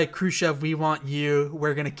Nikolai Khrushchev, we want you,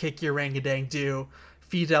 we're gonna kick your rangadang-do.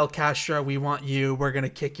 Fidel Castro, we want you, we're gonna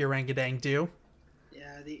kick your rangadang-do.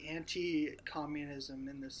 The anti-communism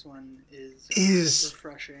in this one is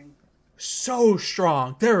refreshing. So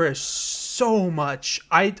strong. There is so much.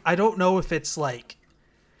 I don't know if it's like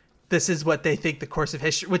this is what they think the course of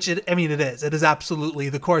history, which it is. It is absolutely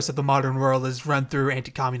the course of the modern world is run through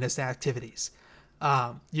anti-communist activities.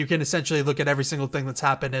 You can essentially look at every single thing that's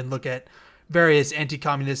happened and look at various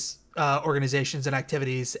anti-communist organizations and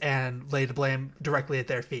activities and lay the blame directly at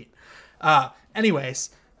their feet.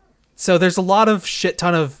 Anyways. So there's a lot of shit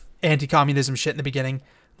ton of anti-communism shit in the beginning.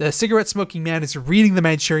 The cigarette smoking man is reading The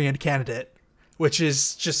Manchurian Candidate, which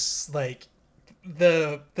is just like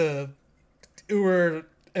the Uber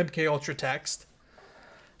MK Ultra text.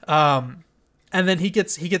 And then he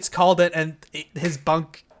gets called in, and his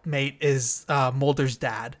bunk mate is Mulder's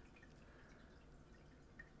dad.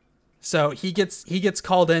 So he gets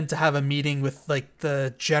called in to have a meeting with like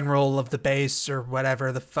the general of the base or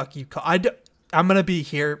whatever the fuck you call. I'm going to be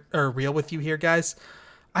real with you here, guys.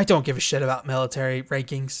 I don't give a shit about military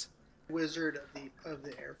rankings. Wizard of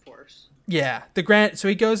the Air Force. Yeah. So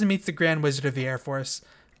he goes and meets the Grand Wizard of the Air Force.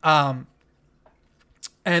 And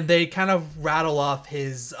they kind of rattle off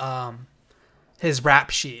his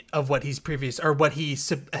rap sheet of what he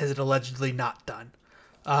has allegedly not done.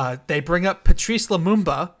 They bring up Patrice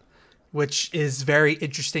Lumumba, which is very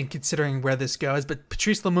interesting considering where this goes. But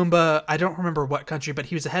Patrice Lumumba, I don't remember what country, but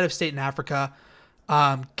he was a head of state in Africa.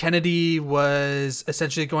 Kennedy was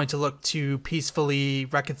essentially going to look to peacefully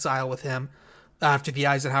reconcile with him after the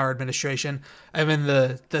Eisenhower administration. And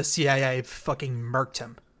then the CIA fucking murked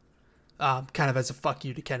him, kind of as a fuck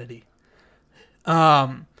you to Kennedy.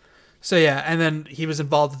 So yeah, and then he was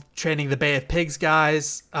involved with training the Bay of Pigs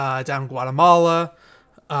guys down in Guatemala.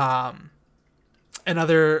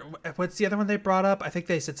 What's the other one they brought up? I think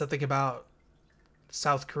they said something about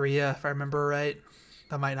South Korea, if I remember right.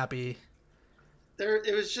 That might not be.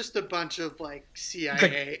 It was just a bunch of like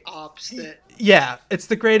CIA ops that. Yeah, it's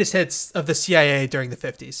the greatest hits of the CIA during the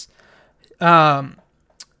 50s.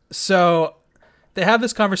 So they have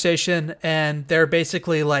this conversation, and they're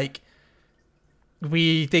basically like,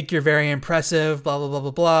 "We think you're very impressive." Blah blah blah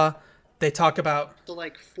blah blah. They talk about the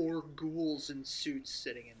like 4 ghouls in suits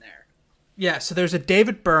sitting in there. Yeah, so there's a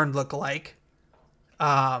David Byrne lookalike.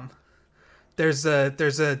 There's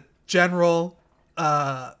a general.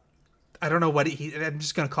 I don't know what I'm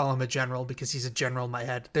just gonna call him a general because he's a general in my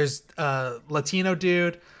head. There's a Latino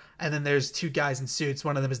dude, and then there's two guys in suits.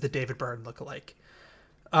 One of them is the David Byrne lookalike.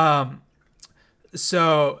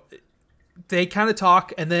 So they kind of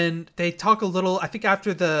talk, and then they talk a little. I think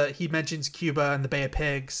after he mentions Cuba and the Bay of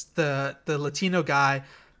Pigs, the Latino guy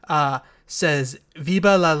says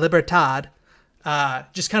 "Viva la Libertad,"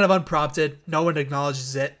 just kind of unprompted. No one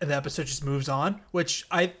acknowledges it, and the episode just moves on. Which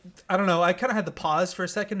I don't know. I kind of had to pause for a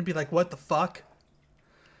second and be like, "What the fuck?"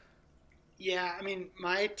 Yeah, I mean,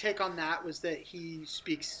 my take on that was that he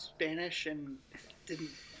speaks Spanish and didn't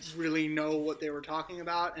really know what they were talking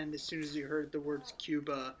about, and as soon as he heard the words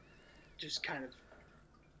Cuba, just kind of,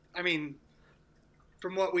 I mean,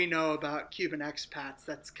 from what we know about Cuban expats,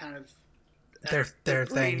 that's kind of their brain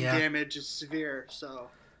thing. Yeah, damage is severe. So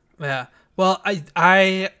yeah. Well,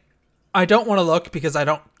 I don't want to look because I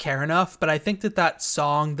don't care enough, but I think that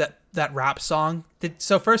song, that rap song,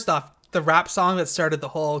 so first off, the rap song that started the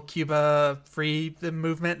whole Cuba free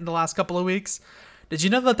movement in the last couple of weeks. Did you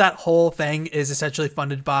know that whole thing is essentially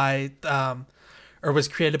funded by, or was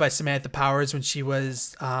created by Samantha Powers when she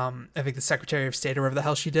was, I think, the Secretary of State or whatever the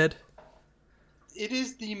hell she did? It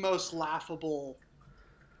is the most laughable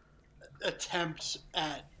attempt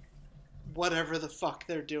at whatever the fuck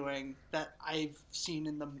they're doing that I've seen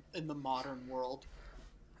in the modern world.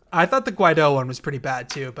 I thought the Guaido one was pretty bad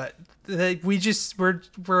too, but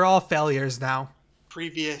we're all failures now.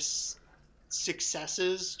 Previous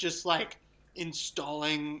successes, just like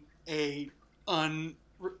installing a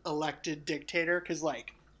unelected dictator, because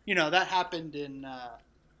that happened in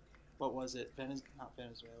what was it? Not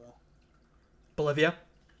Venezuela. Bolivia?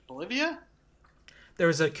 There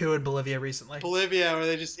was a coup in Bolivia recently. Bolivia, where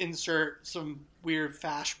they just insert some weird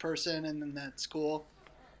fash person, and then that's cool.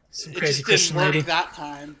 Some it crazy just Christian didn't work lady that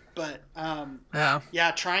time, but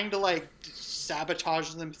yeah, trying to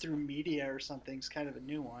sabotage them through media or something is kind of a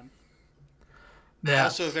new one. Yeah,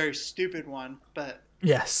 also a very stupid one, but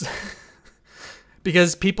yes,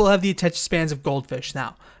 because people have the attention spans of goldfish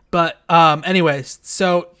now. But anyways,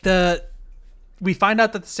 so we find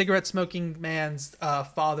out that the cigarette smoking man's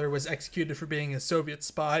father was executed for being a Soviet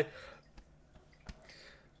spy.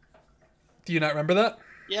 Do you not remember that?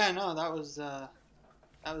 Yeah, no, that was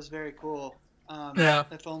very cool. Yeah.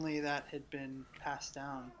 If only that had been passed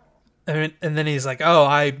down. And then he's like, "Oh,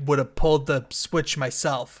 I would have pulled the switch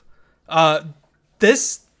myself."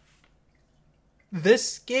 This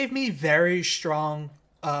gave me very strong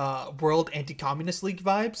World Anti-Communist League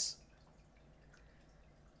vibes.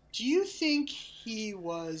 Do you think he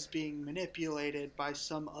was being manipulated by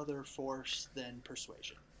some other force than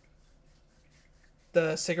persuasion?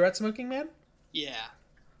 The cigarette smoking man? Yeah.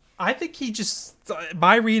 I think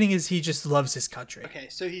my reading is he just loves his country. Okay,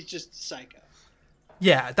 so he's just psycho.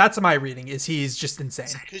 Yeah, that's my reading, is he's just insane.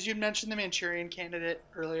 Because you mentioned the Manchurian Candidate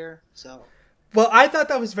earlier, so... Well, I thought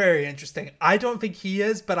that was very interesting. I don't think he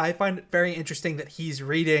is, but I find it very interesting that he's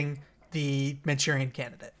reading the Manchurian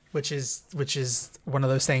Candidate, which is one of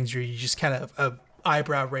those things where you just kind of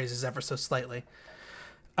eyebrow raises ever so slightly.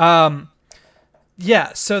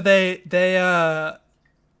 Yeah, so they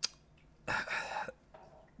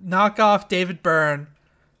knock off David Byrne,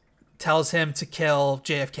 tells him to kill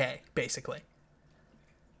JFK, basically.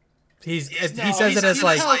 He says it as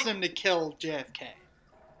like... He tells him to kill JFK.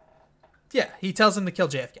 Yeah, he tells him to kill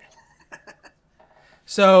JFK.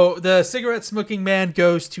 So the cigarette smoking man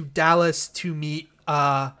goes to Dallas to meet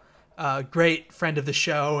a great friend of the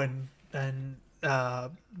show and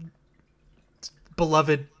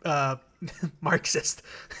beloved Marxist,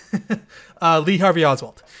 Lee Harvey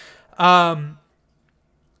Oswald.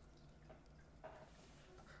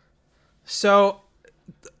 So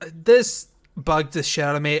this bugged the shit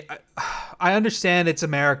out of me. I understand it's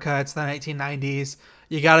America. It's the 1990s.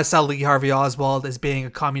 You got to sell Lee Harvey Oswald as being a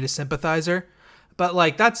communist sympathizer.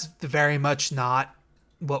 But, that's very much not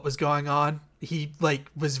what was going on. He,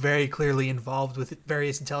 was very clearly involved with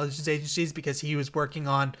various intelligence agencies because he was working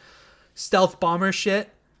on stealth bomber shit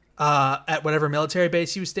at whatever military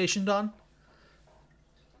base he was stationed on.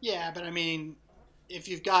 Yeah, but, I mean, if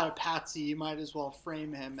you've got a patsy, you might as well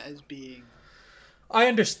frame him as being... I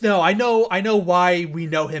understand. No, I know why we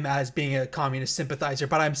know him as being a communist sympathizer,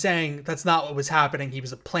 but I'm saying that's not what was happening. He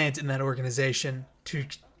was a plant in that organization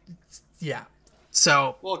yeah.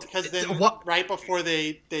 So... Well, because then right before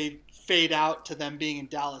they fade out to them being in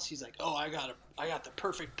Dallas, he's like, oh, I got the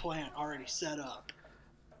perfect plant already set up.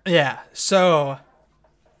 Yeah, so...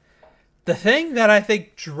 The thing that I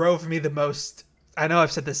think drove me the most... I know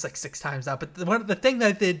I've said this 6 times now, but the thing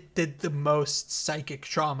that did the most psychic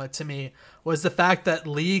trauma to me was the fact that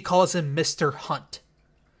Lee calls him Mr. Hunt.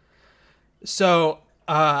 So,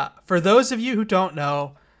 For those of you who don't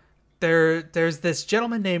know, there's this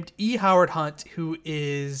gentleman named E. Howard Hunt who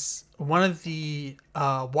is one of the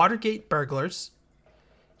Watergate burglars.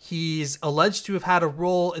 He's alleged to have had a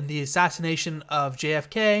role in the assassination of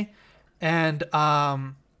JFK, and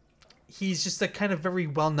he's just a kind of very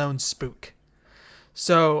well-known spook.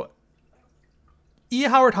 So E.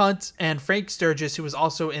 Howard Hunt and Frank Sturgis, who was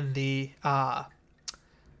also in the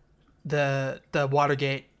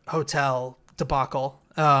Watergate hotel debacle,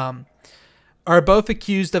 are both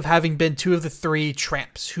accused of having been two of the three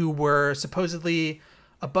tramps who were supposedly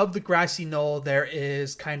above the grassy knoll. There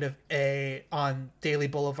is kind of on Daly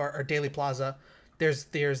Boulevard or Daly Plaza, there's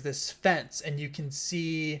this fence, and you can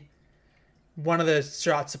see one of the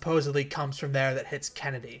shots supposedly comes from there that hits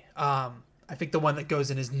Kennedy. I think the one that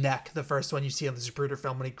goes in his neck, the first one you see on the Zapruder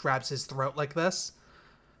film when he grabs his throat like this.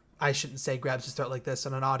 I shouldn't say grabs his throat like this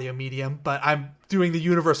on an audio medium, but I'm doing the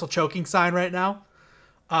universal choking sign right now.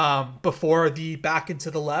 Before the back and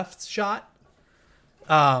to the left shot.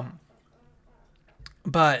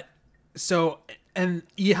 But so, and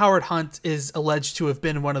E. Howard Hunt is alleged to have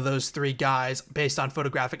been one of those three guys based on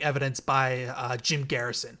photographic evidence by Jim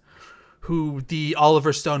Garrison, who the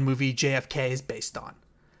Oliver Stone movie JFK is based on.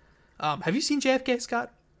 Have you seen JFK,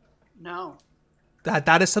 Scott? No.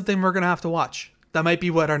 That is something we're going to have to watch. That might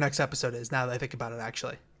be what our next episode is, now that I think about it,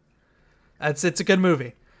 actually. It's a good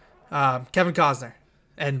movie. Kevin Costner.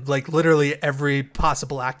 And like literally every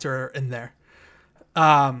possible actor in there.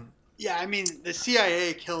 Yeah, I mean, the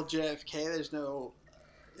CIA killed JFK. There's no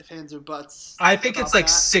ifs, ands, or buts. I think it's like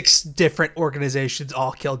 6 different organizations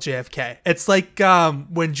all killed JFK. It's like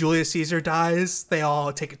when Julius Caesar dies, they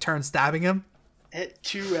all take a turn stabbing him. Hit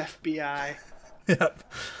 2 FBI. Yep.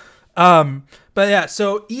 But yeah,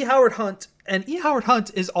 so E. Howard Hunt, and E. Howard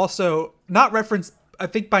Hunt is also not referenced, I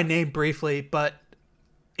think, by name briefly, but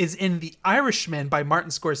is in The Irishman by Martin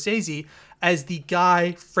Scorsese as the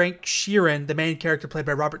guy Frank Sheeran, the main character played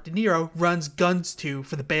by Robert De Niro, runs guns to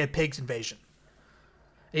for the Bay of Pigs invasion.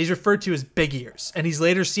 And he's referred to as Big Ears, and he's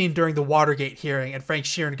later seen during the Watergate hearing, and Frank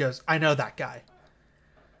Sheeran goes, I know that guy.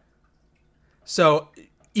 So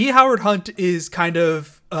E. Howard Hunt is kind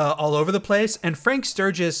of all over the place, and Frank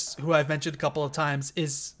Sturgis, who I've mentioned a couple of times,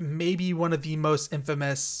 is maybe one of the most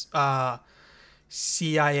infamous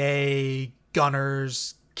CIA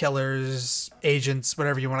gunners, killers, agents,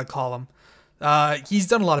 whatever you want to call them. He's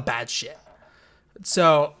done a lot of bad shit.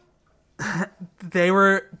 So the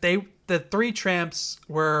three tramps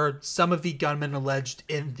were some of the gunmen alleged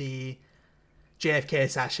in the JFK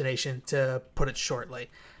assassination, to put it shortly.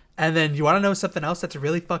 And then you want to know something else that's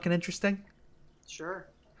really fucking interesting? Sure.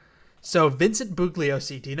 So Vincent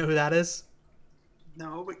Bugliosi, do you know who that is?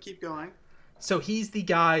 No, but keep going. So he's the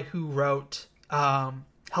guy who wrote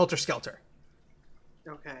Helter Skelter.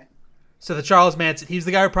 Okay. So the Charles Manson, he was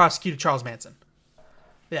the guy who prosecuted Charles Manson.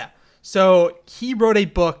 Yeah. So he wrote a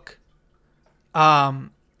book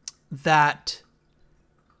that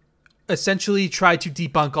essentially tried to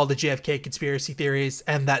debunk all the JFK conspiracy theories,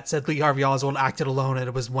 and that said Lee Harvey Oswald acted alone and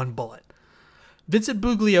it was one bullet. Vincent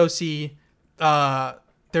Bugliosi,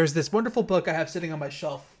 there's this wonderful book I have sitting on my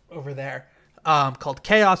shelf over there called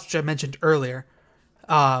Chaos, which I mentioned earlier.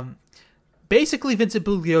 Basically, Vincent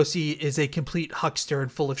Bugliosi is a complete huckster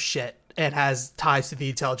and full of shit and has ties to the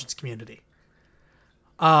intelligence community.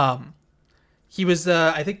 He was,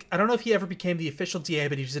 I don't know if he ever became the official DA,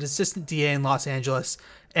 but he was an assistant DA in Los Angeles,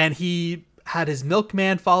 and he had his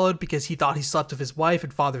milkman followed because he thought he slept with his wife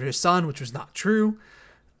and fathered his son, which was not true.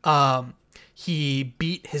 He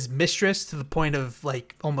beat his mistress to the point of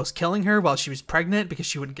like almost killing her while she was pregnant because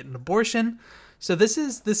she wouldn't get an abortion. So this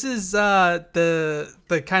is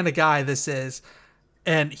the kind of guy this is.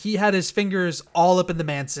 And he had his fingers all up in the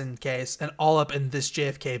Manson case and all up in this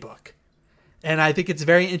JFK book. And I think it's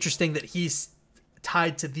very interesting that he's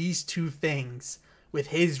tied to these two things with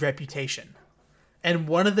his reputation. And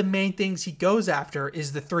one of the main things he goes after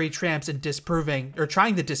is the three tramps and disproving, or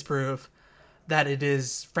trying to disprove, that it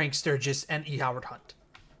is Frank Sturgis and E. Howard Hunt.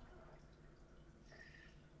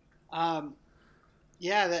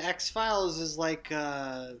 Yeah, the X-Files is like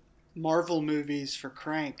Marvel movies for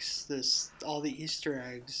cranks. All the Easter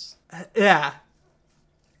eggs. Yeah.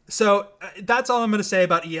 So that's all I'm going to say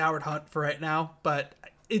about E. Howard Hunt for right now. But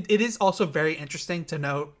it is also very interesting to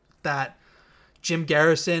note that Jim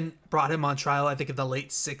Garrison brought him on trial, I think, in the late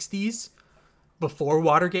 60s before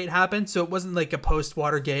Watergate happened. So it wasn't like a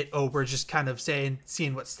post-Watergate, we're just kind of seeing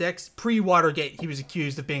what sticks. Pre-Watergate, he was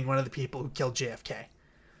accused of being one of the people who killed JFK.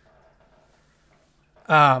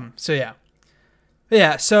 So yeah.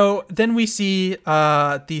 Yeah, so then we see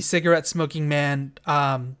the cigarette smoking man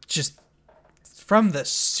just from the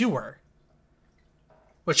sewer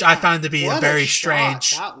which I found to be a what very shot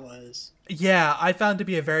strange. that was. Yeah, I found to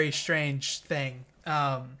be a very strange thing.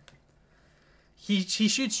 He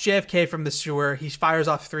shoots JFK from the sewer. He fires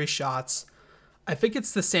off 3 shots. I think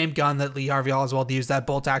it's the same gun that Lee Harvey Oswald used, that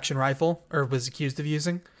bolt-action rifle, or was accused of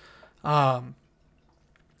using. And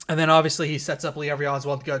then obviously he sets up Lee Harvey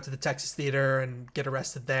Oswald to go to the Texas Theater and get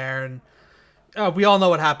arrested there. And we all know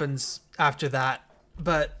what happens after that.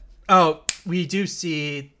 But, we do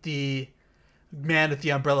see the man with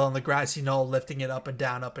the umbrella on the grassy knoll lifting it up and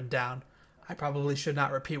down, up and down. I probably should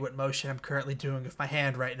not repeat what motion I'm currently doing with my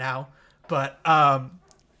hand right now. But,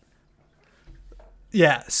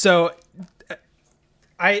 yeah, so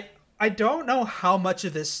I don't know how much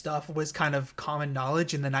of this stuff was kind of common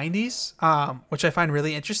knowledge in the 90s, which I find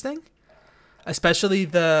really interesting, especially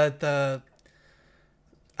the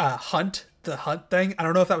hunt thing. I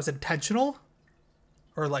don't know if that was intentional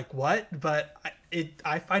or like what, but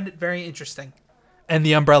I find it very interesting. And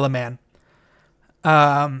the Umbrella Man.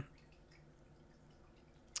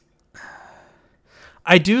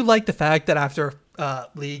 I do like the fact that after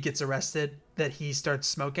Lee gets arrested that he starts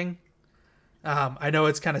smoking. I know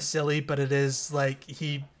it's kind of silly, but it is like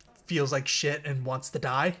he feels like shit and wants to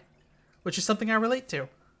die, which is something I relate to.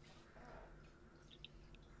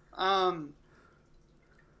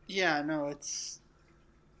 Yeah, no, it's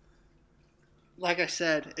like I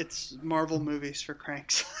said, it's Marvel movies for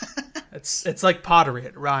cranks. It's like pottery,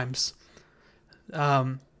 it rhymes.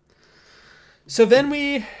 So then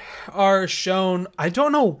we are shown, I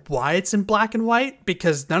don't know why it's in black and white,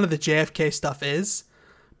 because none of the JFK stuff is,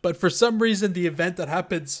 but for some reason the event that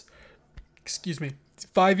happens,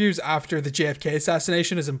 5 years after the JFK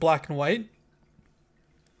assassination is in black and white.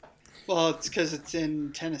 Well, it's because it's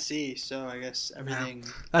in Tennessee, so I guess everything...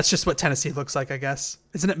 Yeah. That's just what Tennessee looks like, I guess.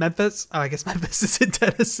 Isn't it Memphis? Oh, I guess Memphis is in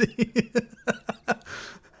Tennessee.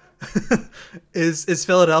 Is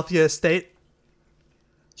Philadelphia a state?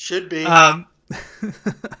 Should be.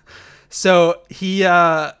 So he's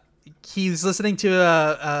listening to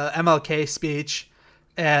a MLK speech,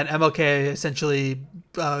 and MLK essentially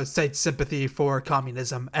cites sympathy for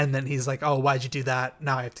communism, and then he's like, "Oh, why'd you do that?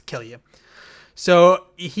 Now I have to kill you." So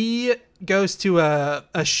he goes to a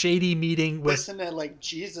shady meeting with... Listen to like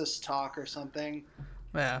Jesus talk or something.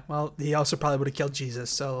 Yeah, well, he also probably would have killed Jesus,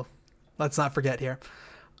 so let's not forget here.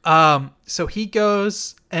 So he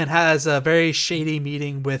goes and has a very shady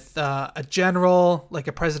meeting with a general, like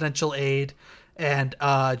a presidential aide, and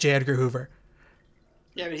J. Edgar Hoover.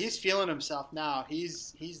 Yeah, but he's feeling himself now.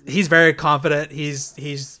 He's very confident. He's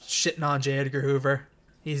shitting on J. Edgar Hoover.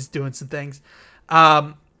 He's doing some things.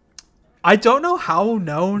 I don't know how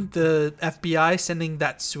known the FBI sending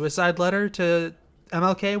that suicide letter to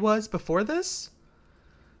MLK was before this.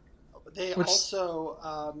 They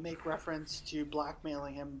also make reference to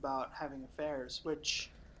blackmailing him about having affairs,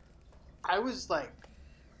 which I was like,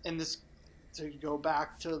 and this, to go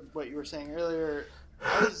back to what you were saying earlier,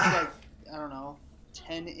 I was like, I don't know,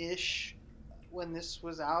 10-ish when this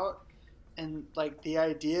was out, and like the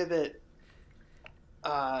idea that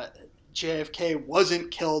JFK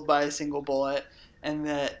wasn't killed by a single bullet, and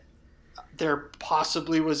that there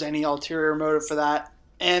possibly was any ulterior motive for that,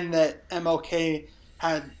 and that MLK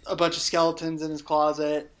had a bunch of skeletons in his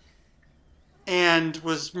closet and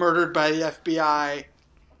was murdered by the FBI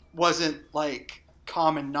wasn't like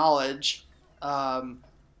common knowledge. I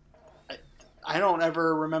don't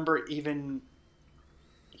ever remember even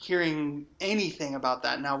hearing anything about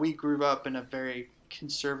that. Now, we grew up in a very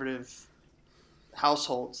conservative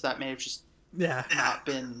household, so that may have just not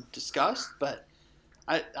been discussed, but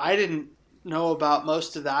I didn't know about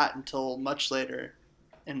most of that until much later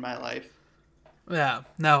in my life. Yeah,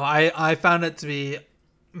 no, I found it to be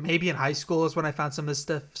maybe in high school is when I found some of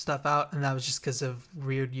this stuff out, and that was just because of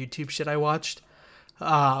weird YouTube shit I watched.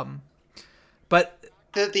 But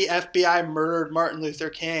that the FBI murdered Martin Luther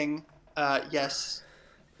King, yes,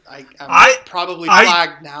 I'm probably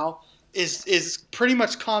flagged now, is pretty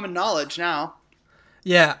much common knowledge now.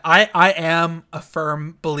 Yeah, I am a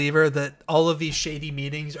firm believer that all of these shady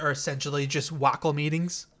meetings are essentially just wackle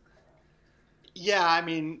meetings. Yeah, I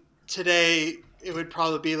mean, today it would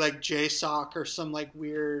probably be like JSOC or some like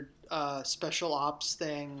weird special ops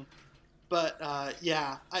thing. But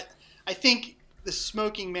yeah, I think the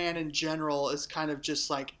smoking man in general is kind of just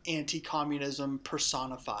like anti-communism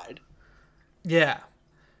personified. Yeah.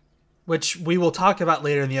 Which we will talk about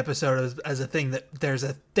later in the episode as a thing that there's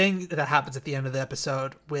a thing that happens at the end of the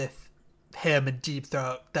episode with him and Deep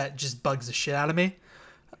Throat that just bugs the shit out of me.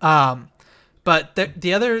 But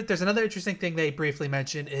there's another interesting thing they briefly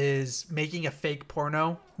mentioned is making a fake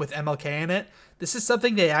porno with MLK in it. This is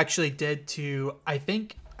something they actually did to, I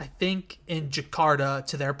think I think in Jakarta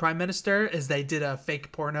to their prime minister is they did a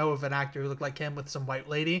fake porno of an actor who looked like him with some white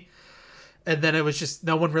lady. And then it was just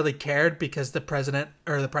no one really cared because the president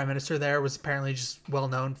or the prime minister there was apparently just well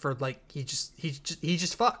known for like he just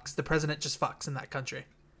fucks. The president just fucks in that country.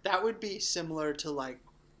 That would be similar to like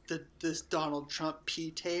this Donald Trump P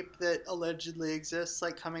tape that allegedly exists,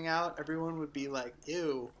 like coming out. Everyone would be like,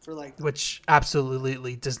 "Ew," for like which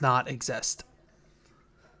absolutely does not exist.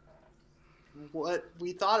 What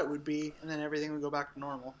we thought it would be, and then everything would go back to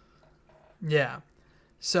normal. Yeah.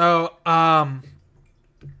 So, and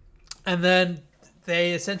then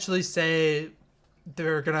they essentially say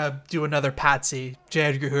they're gonna do another patsy. J.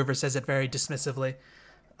 Edgar Hoover says it very dismissively.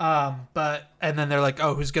 And then they're like,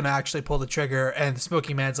 "Oh, who's gonna actually pull the trigger?" And the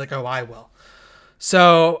Smoking Man's like, "Oh, I will."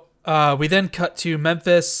 So we then cut to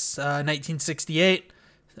Memphis, 1968.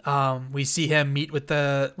 We see him meet with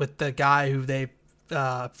the guy who they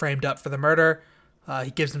framed up for the murder. He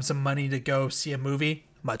gives him some money to go see a movie,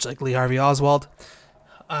 much like Lee Harvey Oswald.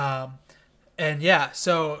 And yeah,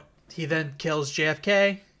 so he then kills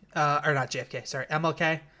JFK, or not JFK, sorry,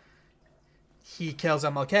 MLK. He kills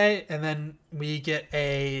MLK, and then we get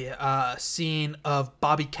a scene of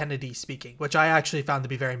Bobby Kennedy speaking, which I actually found to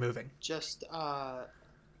be very moving. Just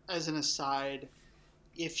as an aside,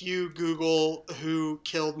 if you Google who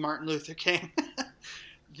killed Martin Luther King,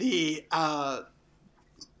 the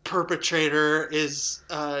perpetrator is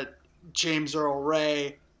James Earl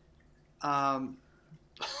Ray.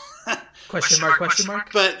 Question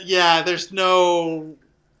mark. But yeah, there's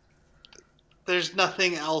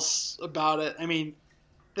nothing else about it. I mean,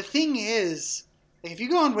 the thing is, like, if you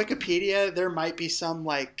go on Wikipedia, there might be some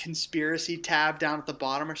like conspiracy tab down at the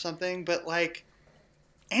bottom or something, but like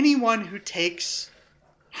anyone who takes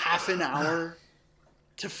half an hour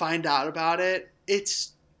to find out about it,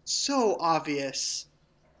 it's so obvious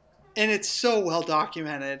and it's so well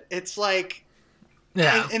documented. It's like,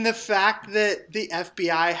 yeah. And the fact that the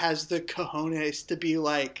FBI has the cojones to be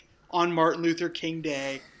like on Martin Luther King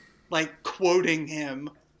Day, like quoting him,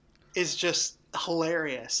 is just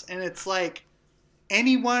hilarious. And it's like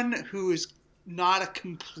anyone who is not a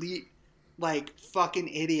complete like fucking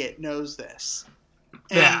idiot knows this.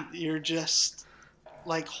 And you're just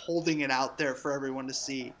like holding it out there for everyone to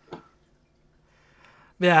see.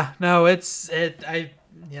 Yeah, no, it's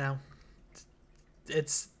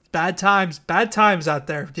bad times out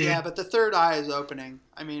there, dude. Yeah, but the third eye is opening.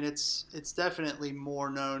 I mean, it's definitely more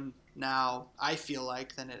known now, I feel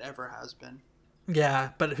like, than it ever has been.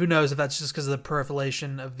 Yeah, but who knows if that's just because of the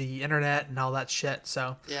proliferation of the internet and all that shit.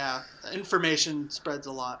 So yeah, information spreads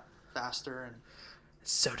a lot faster, and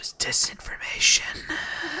so does disinformation.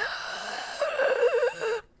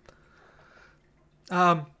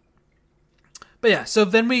 But yeah, so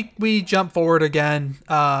then we jump forward again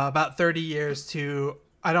about 30 years to,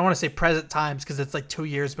 I don't want to say present times because it's like 2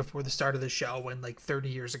 years before the start of the show and like 30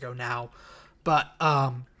 years ago now. But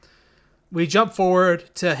we jump forward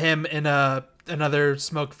to him in another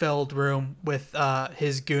smoke-filled room with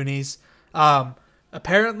his Goonies.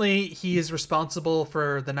 Apparently, he is responsible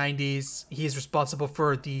for the 90s. He is responsible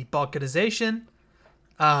for the balkanization,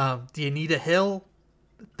 the Anita Hill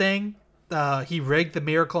thing. He rigged the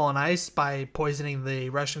Miracle on Ice by poisoning the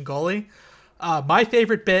Russian goalie. My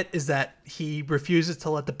favorite bit is that he refuses to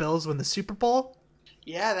let the Bills win the Super Bowl.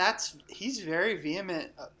 Yeah, he's very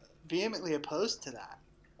vehemently opposed to that.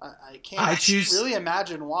 I can't really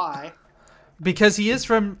imagine why. Because he is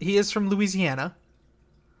from Louisiana,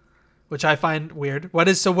 which I find weird. What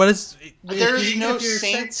is there's no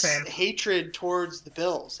Saints hatred towards the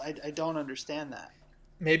Bills. I don't understand that.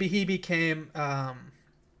 Maybe he became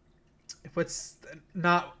what's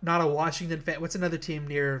not a Washington fan. What's another team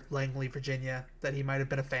near Langley, Virginia that he might have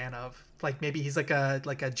been a fan of? Like maybe he's like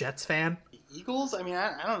a Jets fan. The Eagles? I mean,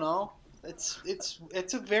 I don't know.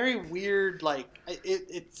 It's a very weird, like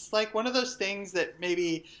it's like one of those things that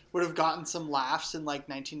maybe would have gotten some laughs in like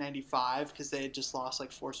 1995 because they had just lost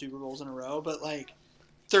like 4 Super Bowls in a row, but like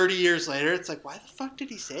 30 years later, it's like, why the fuck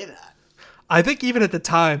did he say that? I think even at the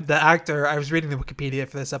time, the actor, I was reading the Wikipedia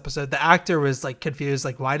for this episode, the actor was like confused,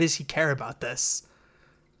 like, why does he care about this?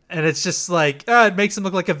 And it's just like, it makes him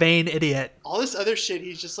look like a vain idiot. All this other shit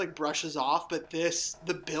he's just like brushes off, but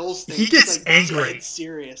the Bills thing, he gets like, angry.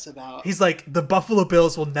 Serious about. He's like, the Buffalo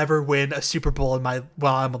Bills will never win a Super Bowl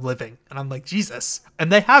while I'm living, and I'm like, Jesus,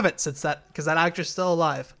 and they haven't since that because that actor's still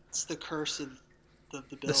alive. It's the curse of the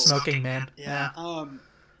Bills. The Smoking Man. Yeah.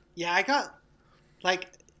 Yeah. I got like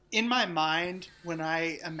in my mind when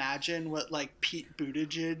I imagine what like Pete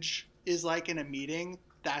Buttigieg is like in a meeting.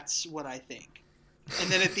 That's what I think. And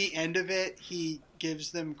then at the end of it, he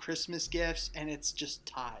gives them Christmas gifts, and it's just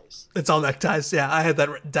ties. It's all neckties. Yeah, I had that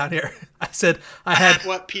written down here. I said I had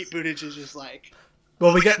what Pete Buttigieg is like.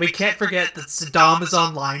 Well, we can't forget that Saddam is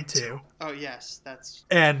on line too. Oh yes, that's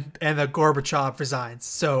and the Gorbachev resigns,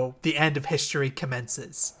 so the end of history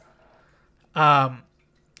commences.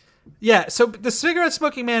 Yeah. So the cigarette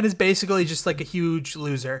smoking man is basically just like a huge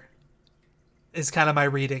loser. Is kind of my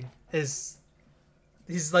reading. He's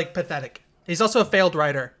like pathetic. He's also a failed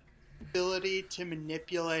writer. Ability to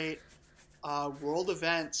manipulate world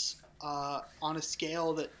events on a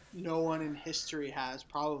scale that no one in history has,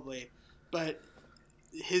 probably, but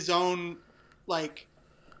his own, like,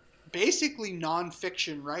 basically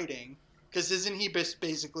non-fiction writing, because isn't he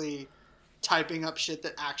basically typing up shit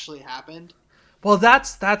that actually happened? Well,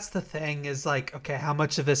 that's the thing, is like, okay, how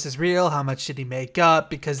much of this is real? How much did he make up?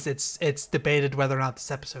 Because it's debated whether or not this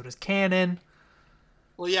episode is canon.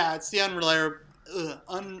 Well, yeah, it's the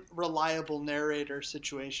unreliable narrator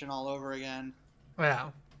situation all over again. Yeah.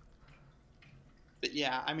 But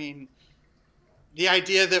yeah, I mean, the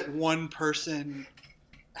idea that one person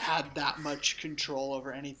had that much control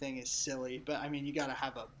over anything is silly. But I mean, you got to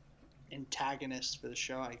have a antagonist for the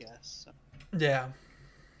show, I guess. So. Yeah.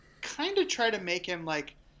 Kind of try to make him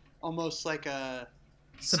like almost like a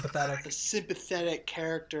sympathetic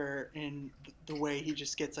character in the way he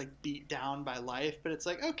just gets like beat down by life. But it's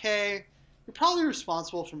like, okay, you're probably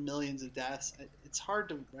responsible for millions of deaths. It's hard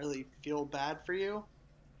to really feel bad for you.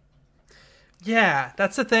 Yeah,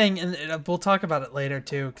 that's the thing, and we'll talk about it later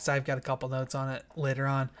too, because I've got a couple notes on it later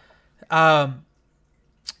on.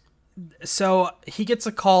 So he gets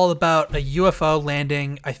a call about a UFO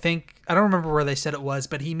landing. I don't remember where they said it was,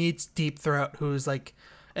 but he meets Deep Throat, who's like,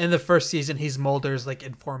 in the first season, he's Mulder's like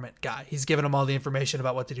informant guy. He's giving him all the information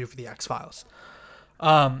about what to do for the X-Files.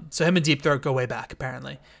 So him and Deep Throat go way back,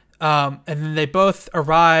 apparently. And then they both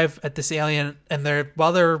arrive at this alien, and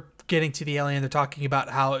while they're getting to the alien, they're talking about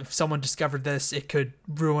how if someone discovered this, it could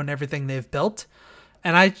ruin everything they've built.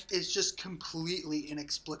 And it's just completely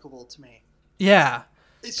inexplicable to me. Yeah.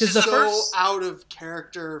 It's just so out of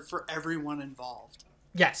character for everyone involved.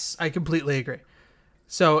 Yes, I completely agree.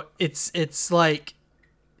 So it's like,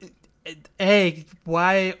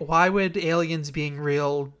 why would aliens being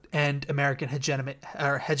real and American hegemony?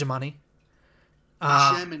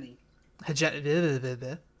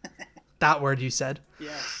 That word you said.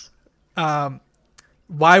 Yes.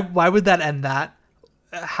 Why would that end that?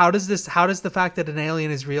 How does the fact that an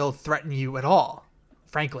alien is real threaten you at all?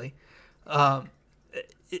 Frankly,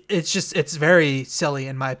 it's very silly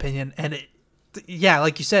in my opinion. And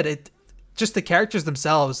like you said, just the characters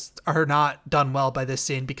themselves are not done well by this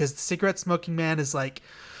scene, because the cigarette smoking man is like,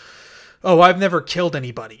 oh, I've never killed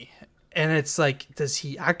anybody. And it's like, does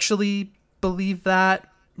he actually believe that?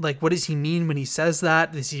 Like, what does he mean when he says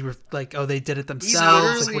that? Is he like, oh, they did it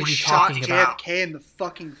themselves? Like, what are you talking about? JFK in the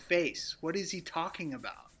fucking face. What is he talking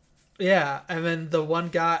about? Yeah, and then the one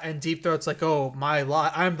guy and Deep Throat's like, oh,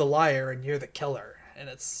 I'm the liar and you're the killer. And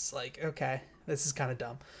it's like, okay, this is kind of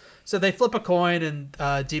dumb. So they flip a coin,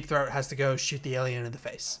 and Deep Throat has to go shoot the alien in the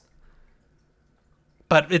face.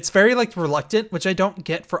 But it's very like reluctant, which I don't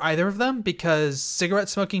get for either of them, because Cigarette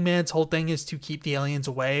Smoking Man's whole thing is to keep the aliens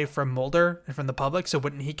away from Mulder and from the public. So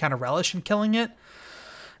wouldn't he kind of relish in killing it?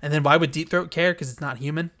 And then why would Deep Throat care? Because it's not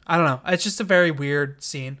human. I don't know. It's just a very weird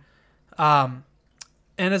scene. And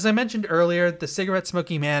as I mentioned earlier, the Cigarette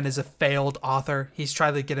Smoking Man is a failed author. He's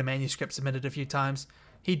tried to get a manuscript submitted a few times.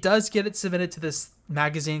 He does get it submitted to this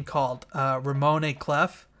magazine called Ramon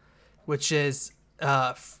Clef, which is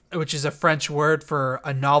a French word for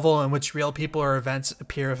a novel in which real people or events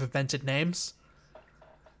appear with invented names.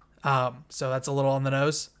 So that's a little on the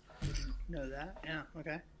nose. Know that? Yeah.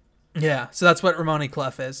 Okay. Yeah. So that's what Ramon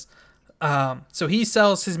Clef is. So he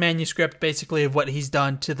sells his manuscript basically of what he's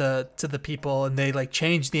done to the people, and they like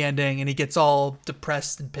change the ending, and he gets all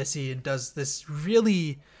depressed and pissy and does this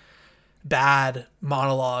really bad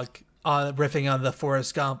monologue riffing on the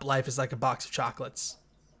Forrest Gump "Life is like a box of chocolates"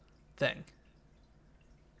 thing.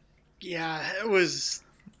 Yeah, it was.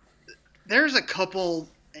 There's a couple,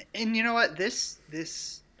 and you know what? This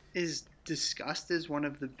is discussed as one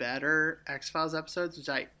of the better X-Files episodes, which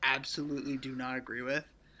I absolutely do not agree with.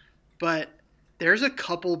 But there's a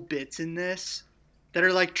couple bits in this that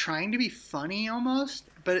are like trying to be funny almost,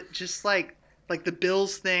 but it just like the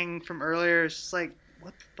Bills thing from earlier is just like,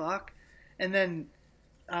 what the fuck? And then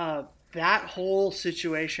that whole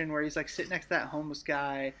situation where he's like sitting next to that homeless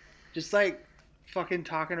guy, just like fucking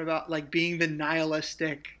talking about like being the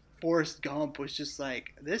nihilistic Forrest Gump, was just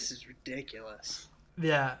like, this is ridiculous.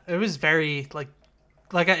 Yeah, it was very like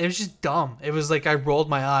it was just dumb. It was like I rolled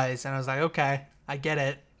my eyes and I was like, okay, I get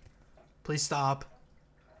it. Please stop.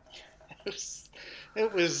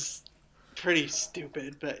 It was pretty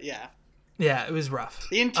stupid, but yeah. Yeah, it was rough.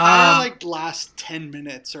 The entire last 10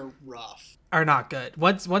 minutes are rough. Are not good.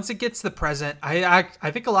 Once it gets to the present, I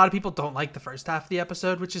think a lot of people don't like the first half of the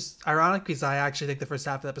episode, which is ironic because I actually think the first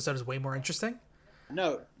half of the episode is way more interesting.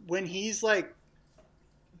 No, when he's like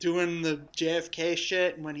doing the JFK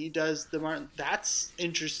shit and when he does the Martin, that's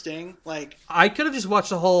interesting. Like, I could have just watched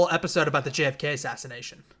the whole episode about the JFK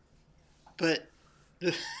assassination. But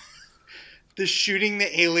the shooting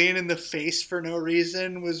the alien in the face for no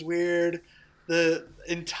reason was weird. The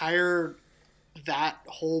entire that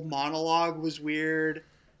whole monologue was weird,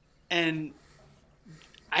 and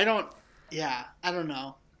I don't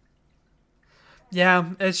know. Yeah,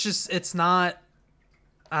 it's not.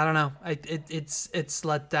 I don't know. It's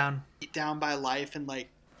let down. Down by life, and like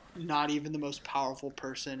not even the most powerful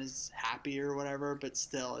person is happy or whatever. But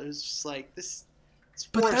still, it was just like this.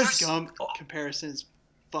 Forrest Gump comparison is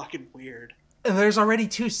fucking weird. There's already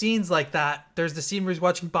 2 scenes like that. There's the scene where he's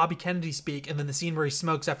watching Bobby Kennedy speak, and then the scene where he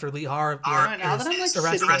smokes after Lee Harvey. Now that I'm like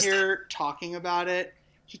sitting here talking about it,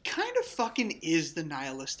 he kind of fucking is the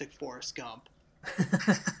nihilistic Forrest Gump.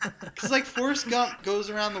 Because like Forrest Gump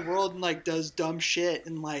goes around the world and like does dumb shit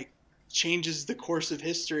and like changes the course of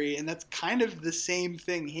history, and that's kind of the same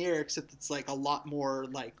thing here, except it's like a lot more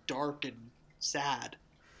like dark and sad.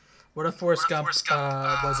 What if Forrest Gump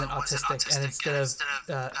wasn't autistic and instead of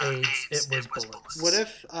AIDS, it was bullets? What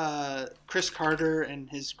if Chris Carter and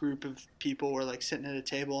his group of people were like sitting at a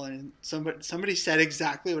table and somebody said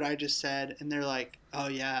exactly what I just said, and they're like, "Oh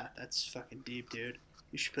yeah, that's fucking deep, dude.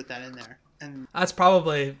 You should put that in there." And it's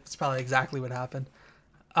probably exactly what happened.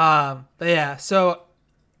 But yeah, so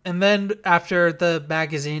and then after the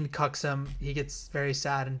magazine cucks him, he gets very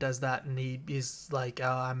sad and does that, and he's like, "Oh,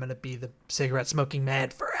 I'm gonna be the cigarette smoking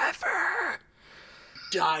man forever."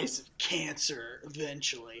 Dies of cancer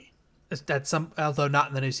eventually. That's some, although not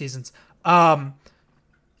in the new seasons.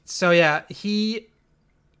 So yeah,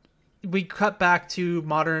 we cut back to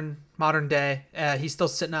modern day. He's still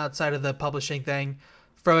sitting outside of the publishing thing.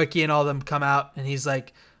 Froeike and all of them come out, and he's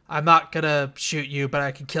like, "I'm not gonna shoot you, but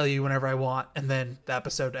I can kill you whenever I want." And then the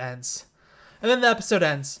episode ends.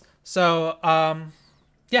 So,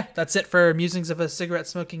 yeah, that's it for Musings of a Cigarette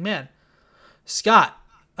Smoking Man. Scott,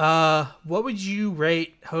 what would you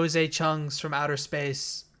rate Jose Chung's From Outer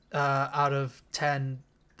Space out of 10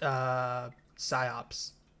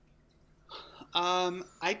 psyops?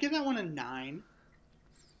 I'd give that one a 9.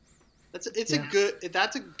 That's a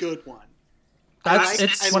good one.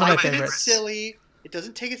 It's one of my favorites. It's silly. It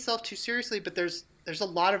doesn't take itself too seriously, but there's a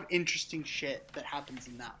lot of interesting shit that happens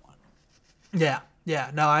in that one. Yeah.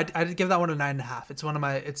 No, I'd give that one a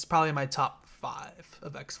 9.5. It's probably my top 5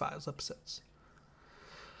 of X-Files episodes.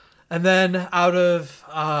 And then out of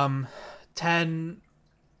 10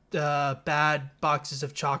 bad boxes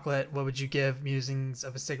of chocolate, what would you give Musings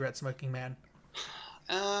of a Cigarette Smoking Man?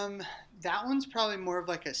 That one's probably more of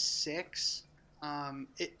like a 6.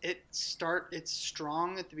 It's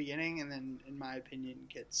strong at the beginning, and then, in my opinion,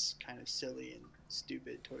 gets kind of silly and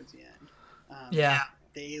stupid towards the end.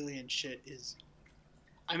 The alien shit is.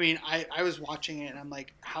 I mean, I was watching it and I'm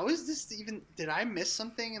like, how is this even? Did I miss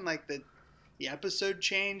something? And like the episode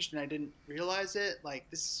changed and I didn't realize it. Like,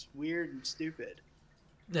 this is weird and stupid.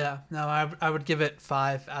 Yeah, no, I would give it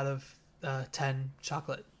 5 out of 10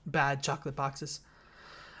 bad chocolate boxes.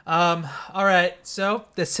 All right, so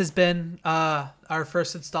this has been our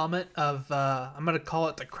first installment of I'm gonna call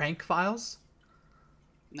it the Crank Files.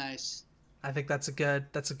 Nice. I think that's a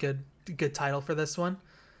good title for this one.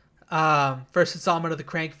 First installment of the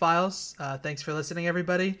Crank Files. Thanks for listening,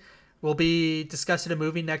 everybody. We'll be discussing a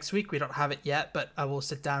movie next week. We don't have it yet, but I will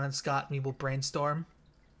sit down and Scott and we will brainstorm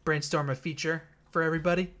a feature for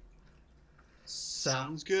everybody.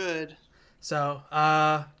 Sounds good. So,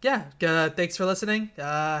 thanks for listening.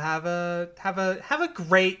 Have a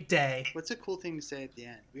great day. What's a cool thing to say at the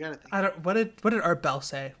end? We gotta think. What did Art Bell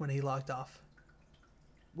say when he logged off?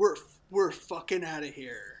 We're fucking out of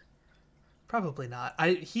here. Probably not.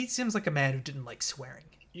 He seems like a man who didn't like swearing.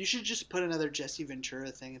 You should just put another Jesse Ventura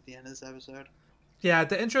thing at the end of this episode. Yeah,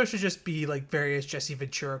 the intro should just be like various Jesse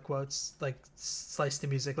Ventura quotes, like sliced to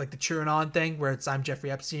music, like the cheering on thing where it's "I'm Jeffrey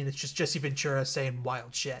Epstein." It's just Jesse Ventura saying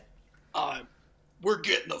wild shit. We're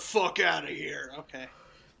getting the fuck out of here. Okay.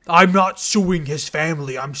 I'm not suing his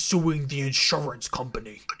family. I'm suing the insurance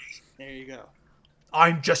company. There you go.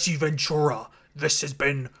 I'm Jesse Ventura. This has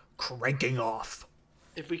been Cranking Off.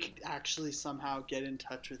 If we could actually somehow get in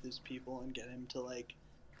touch with his people and get him to like...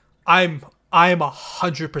 I am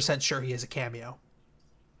 100% sure he has a cameo.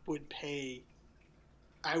 Would pay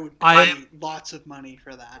I would pay lots of money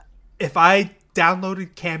for that. If I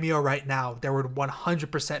downloaded Cameo right now, there would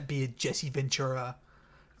 100% be a Jesse Ventura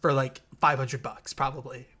for like $500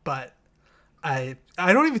 probably. But I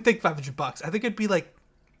don't even think $500. I think it'd be like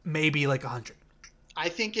maybe like 100. I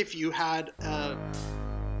think if you had a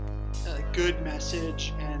good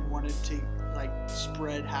message and wanted to like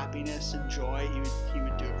spread happiness and joy, he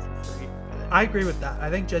would do it for free. I agree with that. I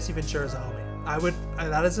think Jesse Ventura is a homie.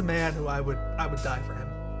 That is a man who I would die for him.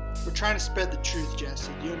 We're trying to spread the truth,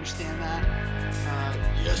 Jesse. Do you understand that?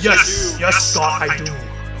 Yes, Scott, I do.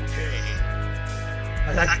 Okay.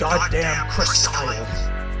 And that goddamn Chris Kyle.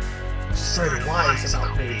 Spread lies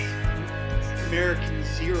about me. American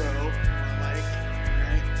Zero, right?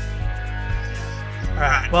 All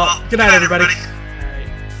right. Well, good night, everybody.